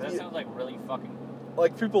that because that sounds really fucking.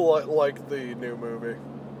 People like the new movie.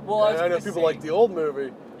 Well, I know people like the old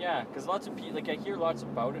movie. Yeah, because lots of people, like, I hear lots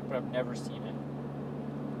about it, but I've never seen it.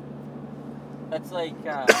 That's like,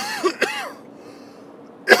 I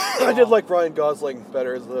did like Ryan Gosling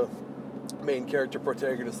better as the main character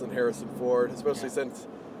protagonist than Harrison Ford, especially since,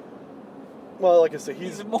 well, like I said,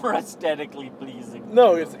 he's more aesthetically pleasing.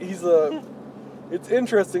 No, it's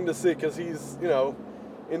interesting to see because he's, you know,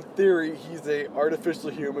 in theory, he's a artificial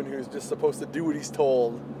human who's just supposed to do what he's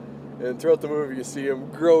told, and throughout the movie you see him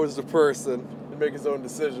grow as a person and make his own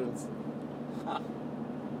decisions. Huh.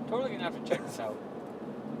 Totally gonna have to check this out.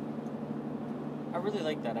 I really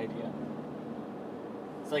like that idea.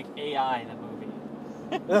 It's like AI in a movie.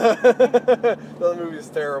 That movie is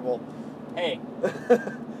terrible. Hey.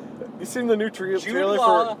 You seen the new trailer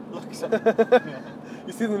for...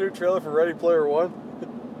 You seen the new trailer for Ready Player One?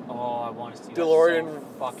 Oh, I want to see DeLorean that so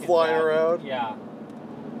fucking flying bad. around. Yeah.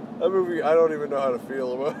 That movie, I don't even know how to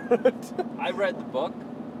feel about it. I read the book,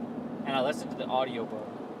 and I listened to the audiobook,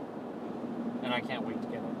 and I can't wait to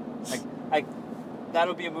get it. Like,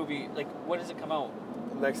 that'll be a movie, like, when does it come out?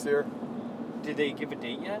 Next year. Did they give a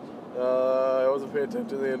date yet? I wasn't paying attention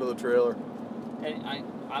to the end of the trailer. And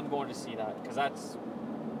I'm going to see that, because that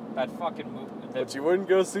fucking movie. But you wouldn't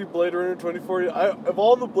go see Blade Runner 2040? Of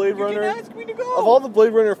all the Blade Runner... You didn't ask me to go! Of all the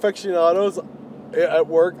Blade Runner aficionados at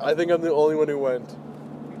work, I think I'm the only one who went.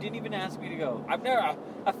 You didn't even ask me to go. I'm never...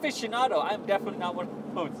 Aficionado, I'm definitely not one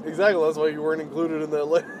of those. Exactly, that's why you weren't included in that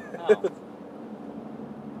list.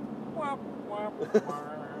 Oh.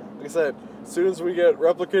 Like I said, as soon as we get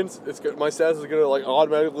replicants, my stats is gonna like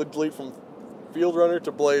automatically delete from Field Runner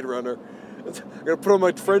to Blade Runner. I'm gonna put on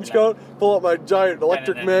my trench coat, pull out my giant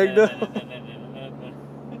electric magnum.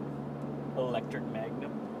 Electric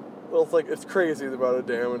magnum. Well, it's crazy the amount of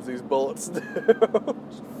damage these bullets do.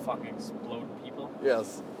 Just fucking explode people.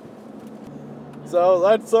 Yes. So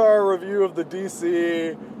that's our review of the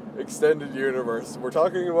DC Extended Universe. We're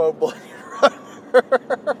talking about Blade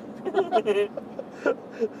Runner.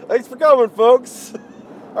 Thanks for coming, folks.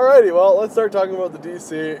 Alrighty, well, let's start talking about the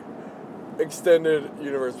DC Extended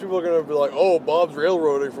Universe. People are going to be like, oh, Bob's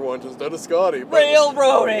railroading for once instead of Scotty. But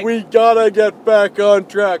railroading! We gotta get back on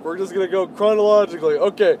track. We're just going to go chronologically.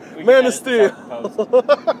 Okay, Man of Steel.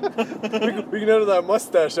 We can edit that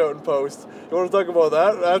mustache out in post. You want to talk about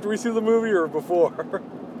that after we see the movie or before?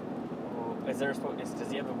 Does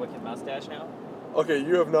he have a wicked mustache now? Okay,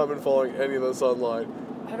 you have not been following any of this online.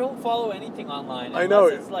 I don't follow anything online. I know.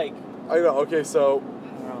 It's like... I know. Okay, so... I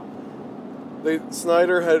don't know.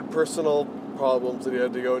 Snyder had personal problems that he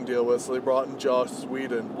had to go and deal with, so they brought in Joss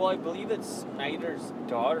Whedon. Well, I believe it's Snyder's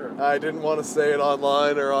daughter. I didn't want to say it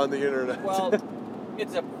online or on the internet. Well,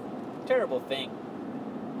 it's a terrible thing.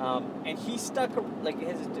 And he stuck... Like,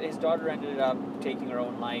 his daughter ended up taking her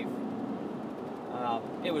own life.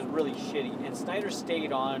 It was really shitty. And Snyder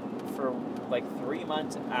stayed on for, like, 3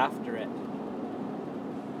 months after it.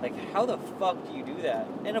 Like, how the fuck do you do that?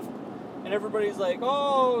 And everybody's like,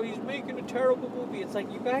 oh, he's making a terrible movie. It's like,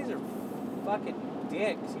 you guys are fucking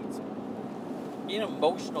dicks. It's an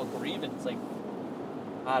emotional grievance. Like,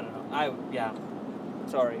 I don't know.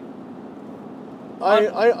 Sorry.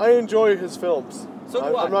 I enjoy his films. So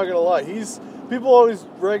do I. I'm not going to lie. People always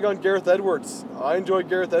rag on Gareth Edwards. I enjoy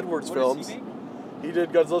Gareth Edwards' films. What does he make? He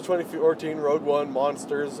did Godzilla 2014, Rogue One,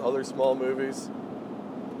 Monsters, other small movies.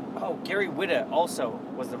 Oh, Gary Whitta also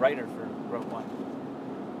was the writer for Rogue One.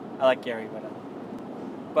 I like Gary Whitta.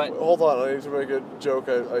 But hold on, I need to make a joke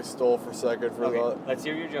I stole for a second. Let's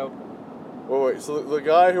hear your joke. Wait. So the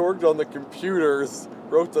guy who worked on the computers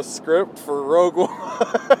wrote the script for Rogue One.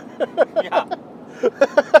 Yeah.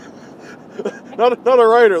 not a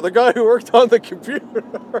writer. The guy who worked on the computer.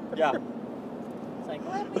 Yeah. It's like,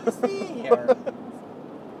 let me see here.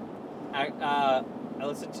 I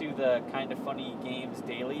listen to the Kind of Funny Games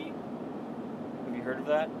Daily. Have you heard of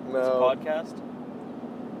that? No. It's a podcast.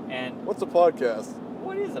 And what's a podcast?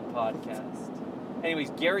 What is a podcast? Anyways,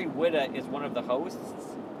 Gary Whitta is one of the hosts.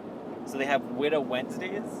 So they have Whitta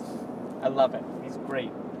Wednesdays. I love it. He's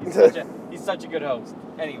great. He's such a good host.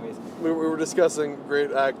 Anyways. We were discussing great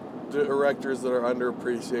directors that are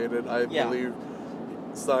underappreciated. I believe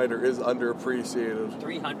Snyder is underappreciated.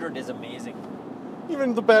 300 is amazing.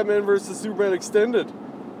 Even the Batman vs. Superman Extended.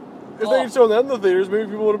 If they had shown that in the theaters,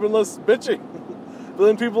 maybe people would have been less bitching. But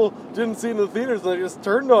then people didn't see it in the theaters, and they just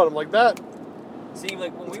turned on him like that. See,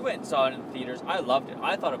 like, when we went and saw it in the theaters, I loved it.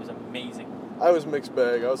 I thought it was amazing. I was mixed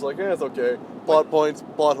bag. I was like, it's okay. Plot points,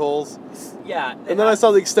 plot holes. Yeah. And then I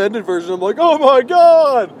saw the extended version, I'm like, oh my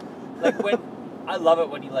god! Like, I love it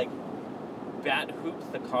when he, like, bat hoops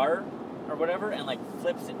the car or whatever and, like,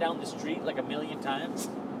 flips it down the street, like, 1,000,000 times.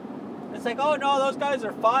 It's like, oh no, those guys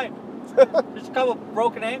are fine. There's a couple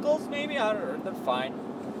broken ankles, maybe. I don't know. They're fine.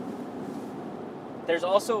 There's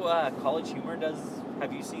also College Humor does.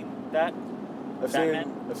 Have you seen that? I've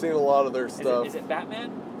Batman? seen a lot of their stuff. Is it Batman?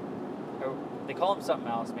 Or they call him something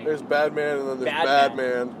else, maybe. There's Batman and then there's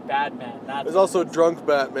Badman. Badman. That's There's also Drunk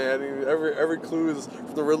Batman. Every clue is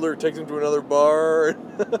the Riddler takes him to another bar.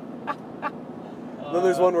 Then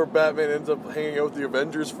there's one where Batman ends up hanging out with the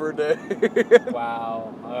Avengers for a day.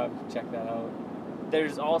 Wow, I'll have to check that out.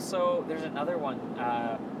 There's another one,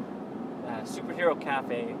 Superhero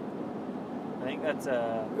Cafe. I think that's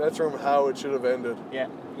That's from How It Should Have Ended.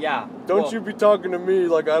 yeah. Don't you be talking to me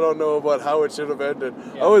like I don't know about how it should have ended.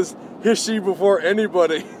 Yeah. I was hishy before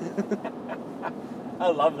anybody. I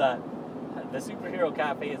love that. The Superhero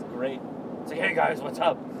Cafe is great. It's like, hey guys, what's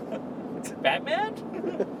up? Batman?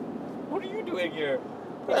 What are you doing here?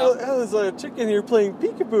 You know, There's a chicken here playing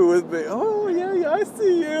peekaboo with me. Oh, yeah, I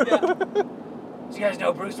see you. Yeah. Do you guys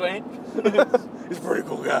know Bruce Wayne? He's a pretty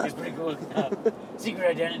cool guy. He's pretty cool. Secret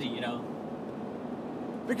identity, you know.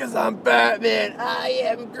 Because I'm Batman, I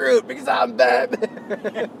am Groot. Because I'm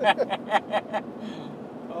Batman.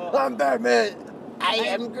 I'm Batman, I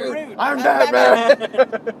am Groot. I'm Batman.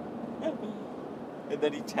 And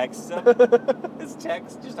then he texts him. His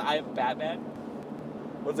text, just, I am Batman.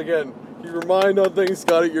 Once again, you remind on things,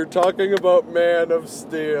 Scotty. You're talking about Man of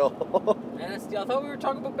Steel. Man of Steel. I thought we were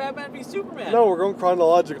talking about Batman v Superman. No, we're going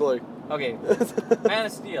chronologically. Okay. Man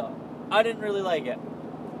of Steel. I didn't really like it.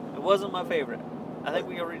 It wasn't my favorite. I think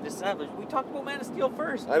we already established. We talked about Man of Steel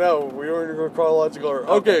first. I know, we weren't going chronological order.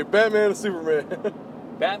 Okay, Batman and Superman.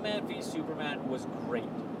 Batman v Superman was great.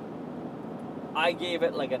 I gave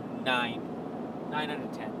it like a 9. 9 out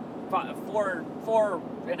of 10.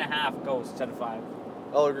 4.5 ghosts out of 5.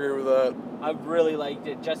 I'll agree with that. I really liked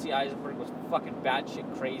it. Jesse Eisenberg was fucking batshit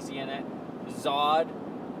crazy in it. Zod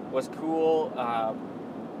was cool.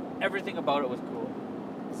 Everything about it was cool.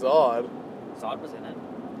 Zod? Zod was in it.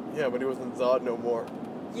 Yeah, but he wasn't Zod no more.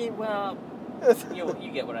 Yeah, well,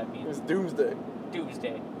 you get what I mean. It was Doomsday.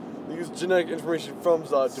 Doomsday. They used genetic information from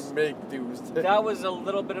Zod to make Doomsday. That was a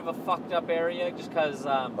little bit of a fucked up area just because...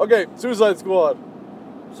 Okay, Suicide Squad.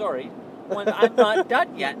 Sorry. I'm not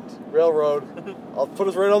done yet. Railroad. I'll put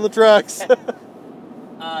us right on the tracks.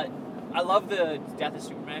 I love the Death of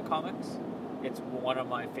Superman comics. It's one of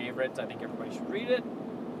my favorites. I think everybody should read it.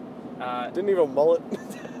 Didn't he have a mullet?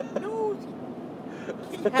 No,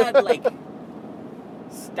 he had like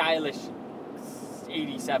stylish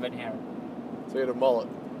 87 hair. So he had a mullet.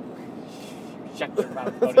 Shut your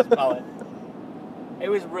mouth about his mullet. It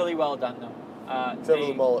was really well done though. Except for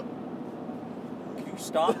the mullet. Can you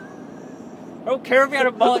stop? I don't care if he had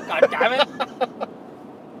a mullet, goddammit.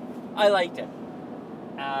 I liked it.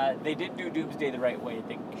 They didn't do Doomsday the right way.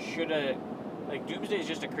 They should have... Like, Doomsday is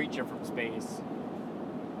just a creature from space.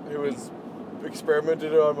 It was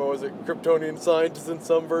experimented on, what was it, Kryptonian scientists in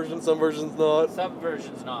some versions not. Some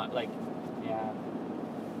versions not. Like, yeah.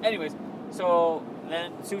 Anyways, so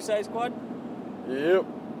then Suicide Squad? Yep.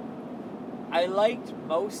 I liked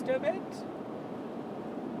most of it,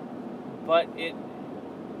 but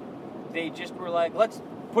they just were like, let's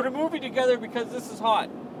put a movie together because this is hot.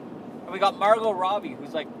 And we got Margot Robbie,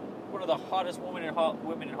 who's like one of the hottest women in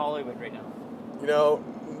Hollywood right now. You know,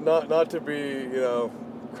 not to be,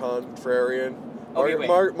 contrarian. Okay, wait.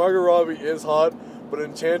 Margot Robbie is hot, but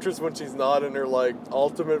Enchantress, when she's not in her, like,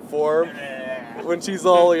 ultimate form, when she's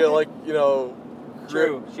all,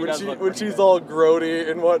 True. When she's all grody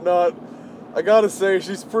and whatnot, I gotta say,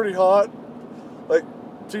 she's pretty hot. Like,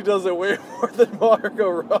 she does it way more than Margot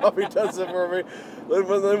Robbie does it for me.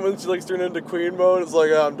 Then when she, like, turns into queen mode, it's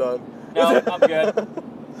like, I'm done. No, I'm good.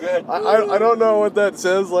 Good. I don't know what that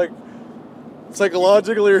says, like,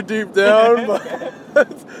 psychologically or deep down, but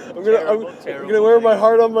I'm gonna wear my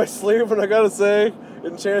heart on my sleeve, and I gotta say,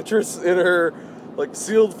 Enchantress in her, like,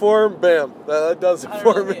 sealed form, bam, that does it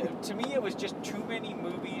for me. To me, it was just too many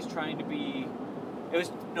movies trying to be...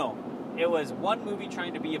 It was one movie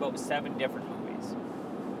trying to be about 7 different movies.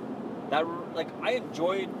 I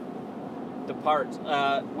enjoyed the parts.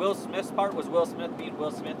 Will Smith's part was Will Smith being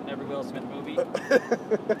Will Smith in every Will Smith movie.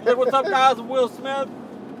 He's like, what's up, guys? I'm Will Smith.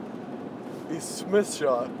 He's Smith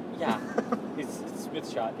shot. Yeah, it's Smith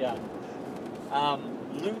shot. Yeah.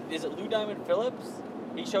 Is it Lou Diamond Phillips?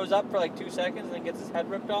 He shows up for like 2 seconds and then gets his head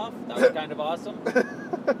ripped off. That was kind of awesome.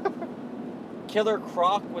 Killer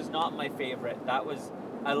Croc was not my favorite.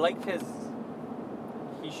 I liked his.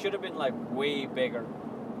 He should have been like way bigger.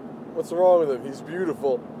 What's wrong with him? He's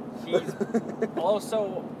beautiful. He's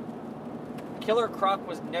also. Killer Croc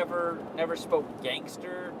was never spoke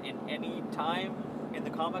gangster in any time in the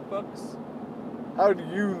comic books. How do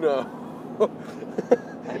you know?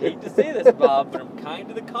 I hate to say this, Bob, but I'm kind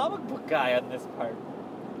of the comic book guy on this part.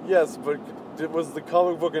 Yes, but Was the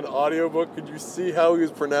comic book an audiobook? Could you see how he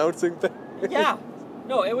was pronouncing things? Yeah.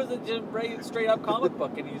 No, it was a just straight up comic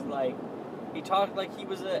book, and he talked like he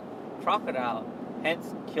was a crocodile,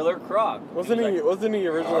 hence Killer Croc. Wasn't he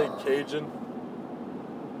originally Cajun?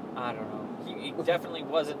 I don't know. He definitely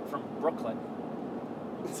wasn't from Brooklyn.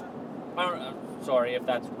 I'm sorry if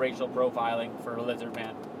that's racial profiling for Lizard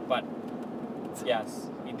Man, but yes,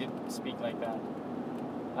 he didn't speak like that.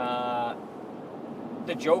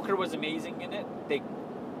 The Joker was amazing in it.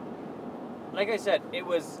 Like I said, it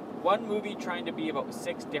was one movie trying to be about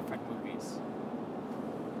 6 different movies.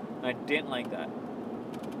 I didn't like that.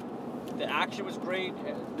 The action was great.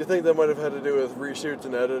 Do you think that might have had to do with reshoots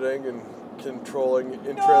and editing and controlling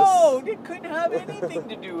interests? No, it couldn't have anything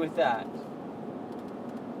to do with that.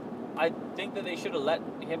 I think that they should have let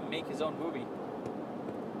him make his own movie.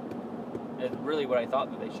 It's really what I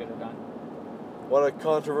thought that they should have done. What a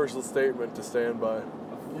controversial statement to stand by.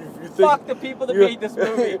 You think, Fuck the people that made this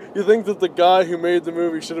movie. You think that the guy who made the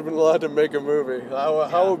movie should have been allowed to make a movie?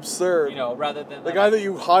 How absurd. You know, rather than... The guy that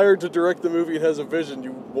you hired to direct the movie and has a vision,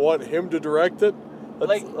 you want him to direct it?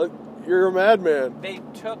 You're a madman. They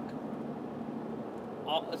took...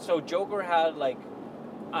 So Joker had I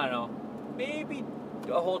don't know, maybe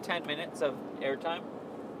a whole 10 minutes of airtime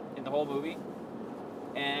in the whole movie.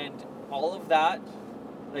 And all of that,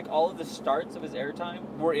 all of the starts of his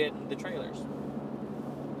airtime were in the trailers.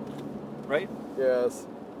 Right? Yes.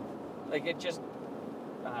 It just,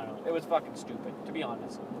 I don't know. It was fucking stupid, to be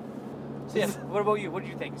honest. So yeah, what about you? What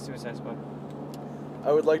did you think of Suicide Squad?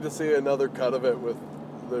 I would like to see another cut of it with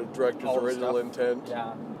the director's original intent.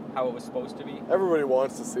 Yeah, how it was supposed to be. Everybody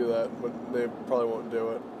wants to see that, but they probably won't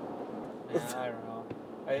do it. Yeah, I don't know.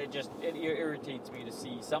 It irritates me to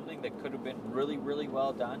see something that could have been really, really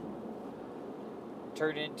well done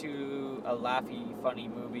turned into a laughy, funny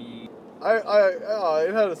movie.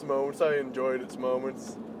 It had its moments. I enjoyed its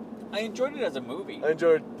moments. I enjoyed it as a movie. I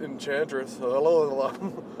enjoyed Enchantress. Okay,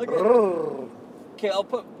 I'll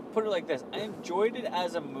put it like this. I enjoyed it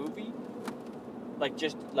as a movie,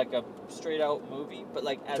 just like a straight out movie, but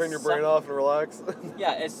as turn your brain off and relax.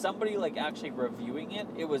 Yeah, as somebody actually reviewing it,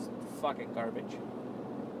 it was fucking garbage.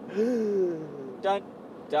 Done.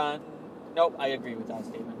 Nope, I agree with that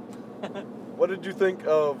statement. What did you think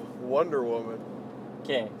of Wonder Woman?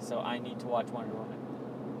 Okay, so I need to watch Wonder Woman.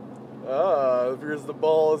 Because the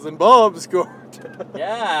ball is in Bob's court.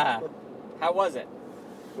 Yeah. How was it?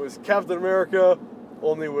 It was Captain America,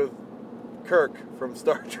 only with Kirk from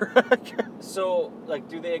Star Trek. So,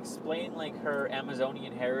 do they explain, her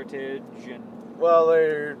Amazonian heritage and... Well,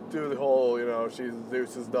 they do the whole, she's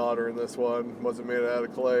Zeus's daughter in this one. Wasn't made out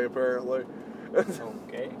of clay, apparently.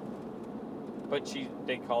 Okay. But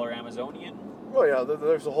they call her Amazonian? Well, yeah,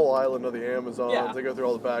 there's the whole island of the Amazons. Yeah. They go through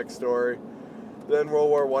all the backstory. Then World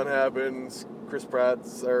War I happens. Chris Pine.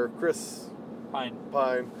 Too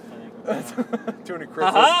many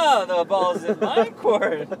Chris's. Aha! The ball's in my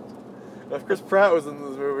court! If Chris Pratt was in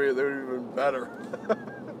this movie, it would have been better.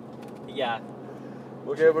 Yeah.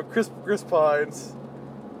 Okay, but Chris Pines.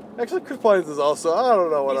 Actually, Chris Pines is also. I don't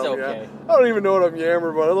know what He's I'm. okay. I don't even know what I'm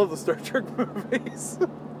yammering about. I love the Star Trek movies.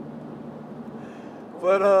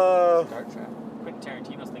 But Star Trek. Quentin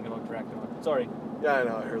Tarantino's thinking about directing one. Sorry. Yeah, I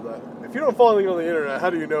know. I heard that. If you don't follow anything on the internet, how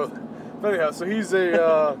do you know that? But anyhow, so he's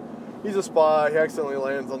a spy. He accidentally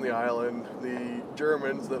lands on the island. The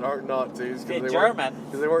Germans that aren't Nazis because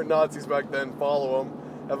they weren't Nazis back then follow him.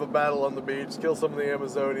 Have a battle on the beach. Kill some of the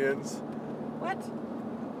Amazonians. What?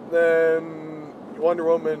 Then Wonder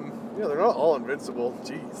Woman. Yeah, they're not all invincible.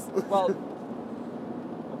 Jeez. Well.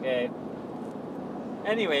 Okay.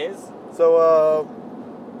 Anyways. So,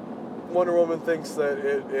 Wonder Woman thinks that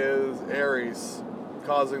it is Ares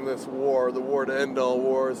causing this war, the war to end all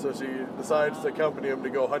wars, so she decides to accompany him to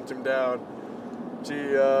go hunt him down.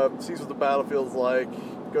 She sees what the battlefield's like,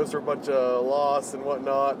 goes through a bunch of loss and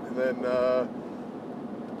whatnot, and then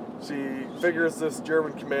she figures this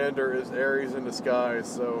German commander is Ares in disguise,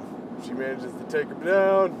 so she manages to take him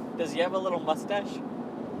down. Does he have a little mustache?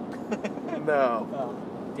 No. Oh,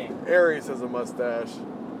 damn. Ares has a mustache.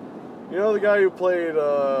 You know the guy who played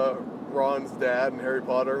Ron's dad in Harry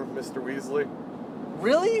Potter, Mr. Weasley?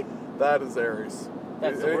 Really? That is Ares.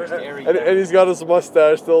 That's the worst Ares. And he's got his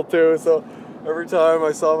mustache still too, so every time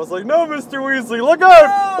I saw him I was like, no, Mr. Weasley, look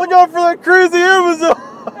out! No! Look out for that crazy Amazon!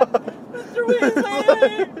 Mr.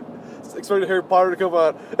 Weasley! Expected Harry Potter to come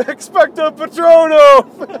out, Expecto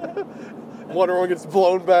Patronum! Wonder Woman gets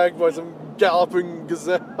blown back by some galloping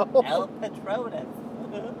gazelle. El Patronus.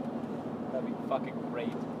 That'd be fucking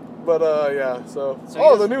great. But, yeah, so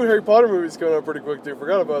the new Harry Potter movie's coming out pretty quick, too.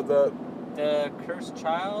 Forgot about that. The Cursed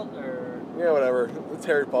Child, or... Yeah, whatever. It's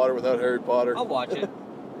Harry Potter without Harry Potter. I'll watch it.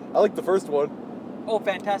 I like the first one. Oh,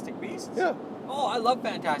 Fantastic Beasts? Yeah. Oh, I love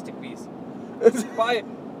Fantastic Beasts.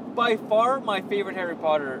 By far my favorite Harry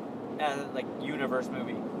Potter universe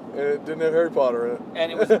movie. And it didn't have Harry Potter in it.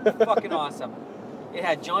 And it was fucking awesome. It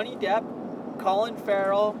had Johnny Depp, Colin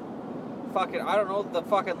Farrell, I don't know, the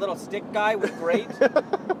fucking little stick guy was great.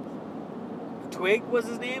 Twig was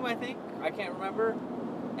his name, I think. I can't remember.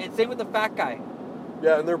 And same with the fat guy.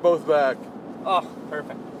 Yeah, and they're both back. Oh,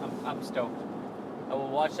 perfect. I'm stoked. I will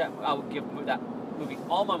watch that. I will give that movie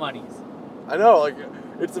all my monies. I know, like,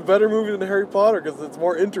 it's a better movie than Harry Potter because it's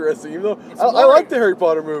more interesting. Even though I like the Harry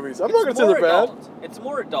Potter movies. I'm not going to say they're bad. It's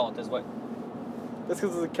more adult, is what. That's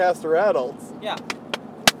because the cast are adults. Yeah.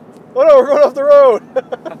 Oh no, we're going off the road!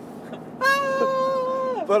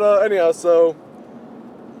 But anyhow, so...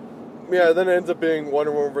 Yeah, then it ends up being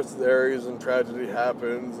Wonder Woman versus Ares, and tragedy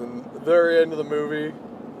happens, and the very end of the movie...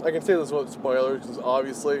 I can say this without spoilers, because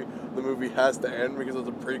obviously the movie has to end because it's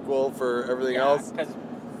a prequel for everything else. Because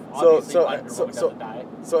obviously Wonder Woman doesn't die.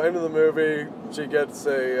 So end of the movie, she gets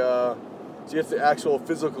the actual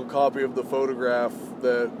physical copy of the photograph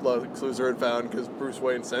that Lex Luthor had found because Bruce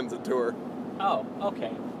Wayne sends it to her. Oh,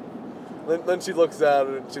 okay. Then she looks at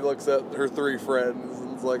it and she looks at her three friends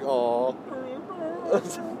and it's like, aw.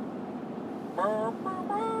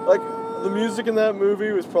 Like, the music in that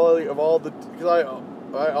movie was probably, of all the... Because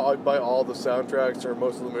I buy all the soundtracks or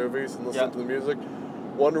most of the movies and listen to the music.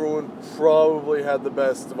 Wonder Woman probably had the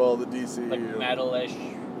best of all the DC. Like metal-ish.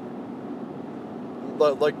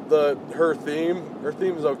 Like her theme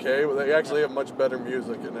is okay, but they actually have much better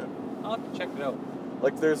music in it. I'll have to check it out.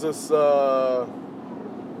 Like there's this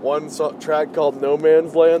one track called No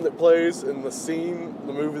Man's Land that plays in the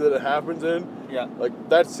movie that it happens in. Yeah. Like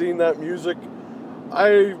that scene, that music.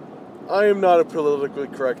 I am not a politically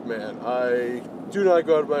correct man. I do not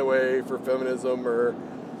go out of my way for feminism or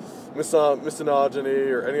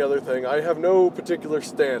misogyny or any other thing. I have no particular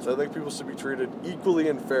stance. I think people should be treated equally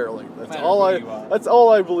and fairly. That's all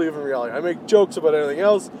I believe in reality. I make jokes about anything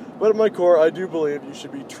else, but at my core, I do believe you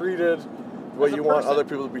should be treated the way you want other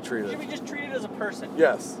people to be treated. You should be just treated as a person.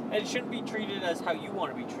 Yes. And it shouldn't be treated as how you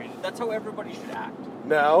want to be treated. That's how everybody should act.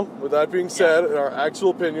 Now, with that being said, in our actual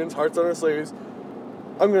opinions, hearts on our sleeves,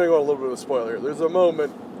 I'm going to go on a little bit of a spoiler. There's a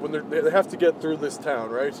moment when they have to get through this town,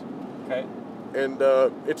 right? Okay. And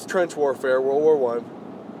it's trench warfare, World War I.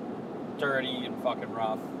 Dirty and fucking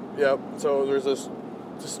rough. Yep. So there's this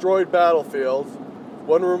destroyed battlefield.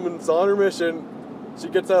 Wonder Woman's on her mission. She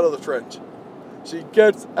gets out of the trench. She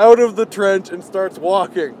gets out of the trench and starts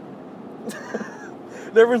walking.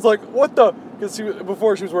 And everyone's like, what the? Because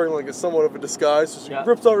before she was wearing like somewhat of a disguise. So she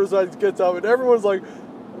rips out her sides, gets out, and everyone's like,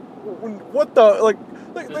 what the?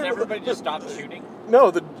 Does everybody just stop shooting?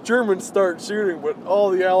 No, the Germans start shooting, but all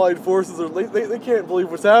the Allied forces are they can't believe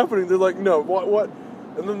what's happening. They're like, no, what?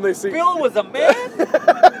 And then they see Bill was a man.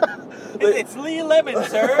 It's Lee Lemon,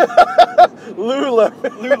 sir. Lou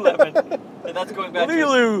Lemon. Lou Lemon. And that's going back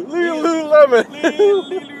Lou Lemon.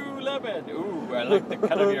 Lou Lemon. Ooh, I like the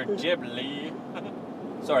cut of your jib, Lee.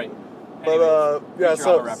 Sorry. But yeah,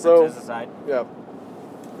 so aside. Yeah.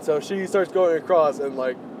 So she starts going across, and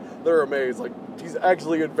like they're amazed, like she's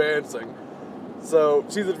actually advancing. So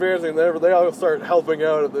she's advancing, and they all start helping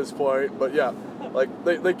out at this point. But yeah, like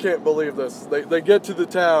they can't believe this. They get to the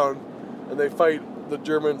town, and they fight the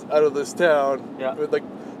Germans out of this town. Yeah. Like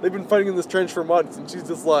they've been fighting in this trench for months, and she's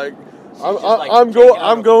just like, I'm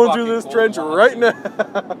going through this trench right now.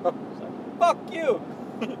 Like, fuck you.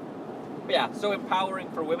 Yeah. So empowering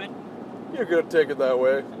for women. You could take it that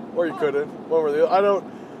way, or you couldn't. One or the other. I don't.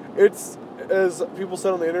 It's as people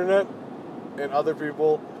said on the internet, and other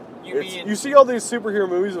people. You see all these superhero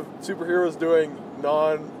movies of superheroes doing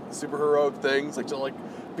non-superheroic things, like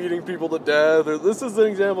beating people to death. Or this is an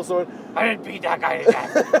example. I didn't beat that guy to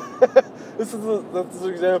death. This is an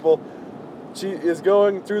example. She is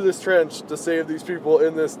going through this trench to save these people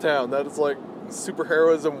in this town. That is like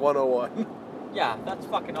superheroism 101. Yeah, that's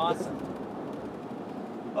fucking awesome.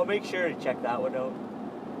 I'll make sure to check that one out.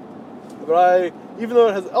 But even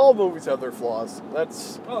though all movies have their flaws,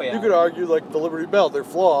 you could argue like the Liberty Bell, their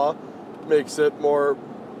flaw makes it more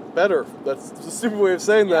better. That's a stupid way of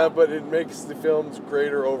saying that, but it makes the films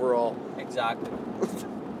greater overall. Exactly.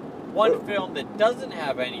 One film that doesn't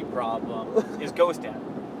have any problem is Ghost Dad.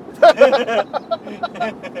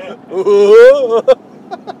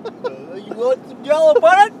 You want some Jello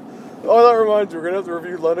bun? Oh, that reminds me, we're going to have to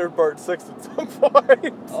review Leonard Part 6 at some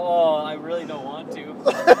point. Oh, I really don't want to.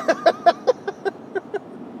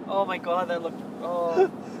 Oh my god, that looked... Oh.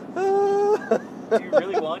 Do you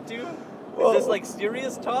really want to? Is this like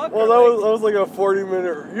serious talk? Well, that was like a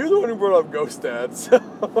 40-minute. You're the one who brought up Ghost Dad. So.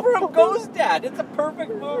 From Ghost Dad. It's a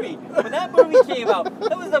perfect movie. When that movie came out,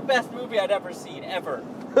 that was the best movie I'd ever seen, ever.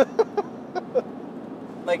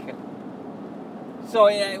 Like, so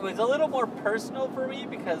it was a little more personal for me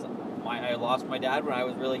because I lost my dad when I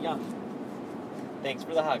was really young. Thanks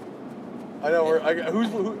for the hug. I know.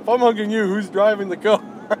 If I'm hugging you, who's driving the car?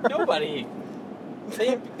 Nobody.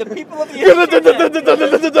 The people of the internet.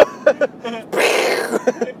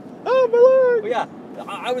 Oh, my leg. Yeah,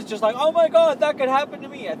 I was just like, oh my god, that could happen to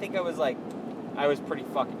me. I think I was pretty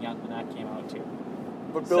fucking young when that came out too.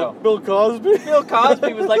 But Bill Cosby? Bill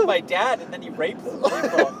Cosby was like my dad, and then he raped some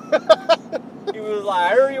people. He was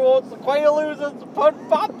like, I heard he wants the Quaaludes and some Pun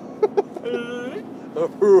Pop.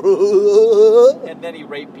 And then he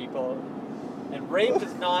raped people. And rape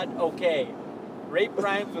is not okay. Rape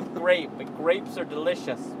rhymes with grape, and grapes are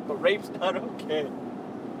delicious, but rape's not okay.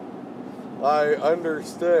 I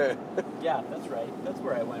understand. Yeah, that's right. That's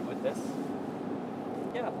where I went with this.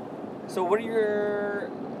 Yeah. So what are your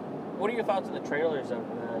thoughts on the trailers of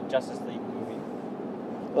the Justice League movie?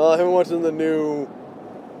 Well, I haven't watched the new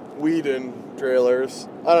Whedon trailers.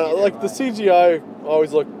 I don't know, like the CGI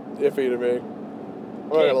always looked iffy to me. I'm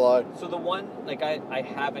not gonna lie. So the one, like, I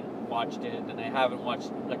haven't watched it, and I haven't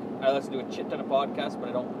watched, like, I listen to a shit ton of podcasts, but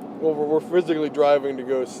I don't. Well, we're physically driving to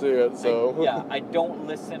go see it, so. I don't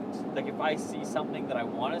listen. Like, if I see something that I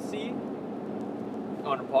want to see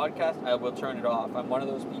on a podcast, I will turn it off. I'm one of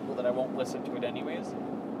those people that I won't listen to it anyways.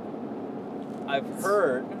 I've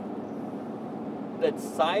heard that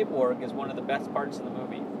Cyborg is one of the best parts of the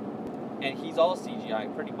movie, and he's all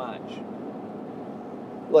CGI, pretty much.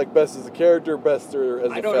 Like, best as a character, best or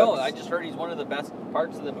as I don't know. I just heard he's one of the best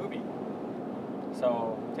parts of the movie.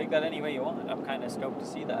 So, take that any way you want. I'm kind of stoked to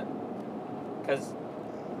see that. Because,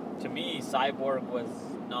 to me, Cyborg was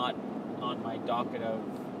not on my docket of,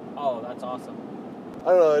 oh, that's awesome.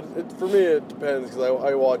 I don't know. For me, it depends, because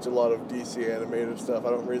I watch a lot of DC animated stuff.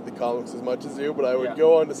 I don't read the comics as much as you, but I would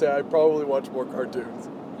go on to say I probably watch more cartoons.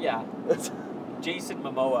 Yeah. Jason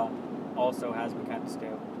Momoa also has me kind of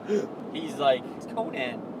stoked. He's like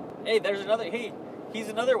Conan. Hey, he's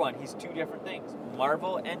another one. He's two different things.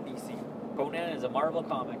 Marvel and DC. Conan is a Marvel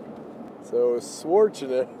comic. So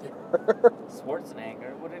Schwarzenegger.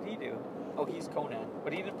 Schwarzenegger? What did he do? Oh, he's Conan.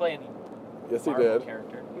 But he didn't play any Marvel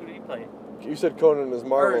character. Who did he play? You said Conan is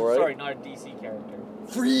Marvel, right? Sorry, not a DC character.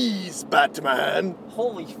 Freeze, Batman!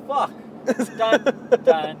 Holy fuck. Dun,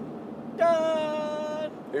 dun,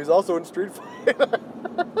 dun. He was also in Street Fighter.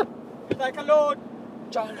 He's like, hello,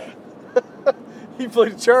 Johnny. He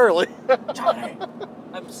played Charlie. Johnny.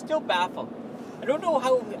 I'm still baffled. I don't know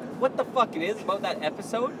what the fuck it is about that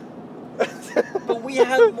episode, but we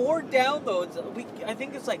have more downloads. I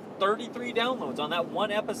think it's like 33 downloads on that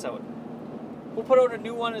one episode. We'll put out a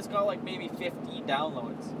new one. It's got like maybe 15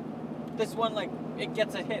 downloads. This one, like, it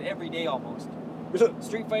gets a hit every day almost.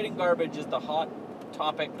 Street fighting garbage is the hot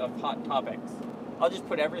topic of hot topics. I'll just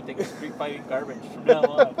put everything in street fighting garbage from now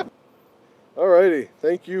on. Alrighty.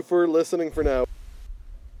 Thank you for listening for now.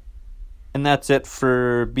 And that's it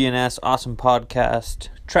for BNS Awesome Podcast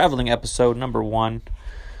traveling episode number 1.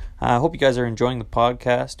 I hope you guys are enjoying the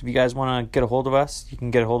podcast. If you guys want to get a hold of us, you can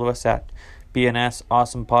get a hold of us at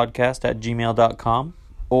bnsawesomepodcast@gmail.com,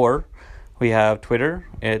 or we have Twitter.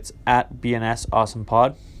 It's at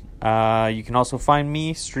bnsawesomepod. You can also find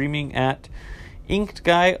me streaming at Inked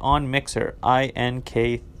Guy on Mixer,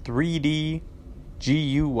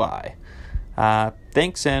 INK3DGUY.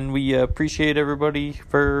 Thanks, and we appreciate everybody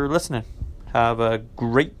for listening. Have a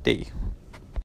great day.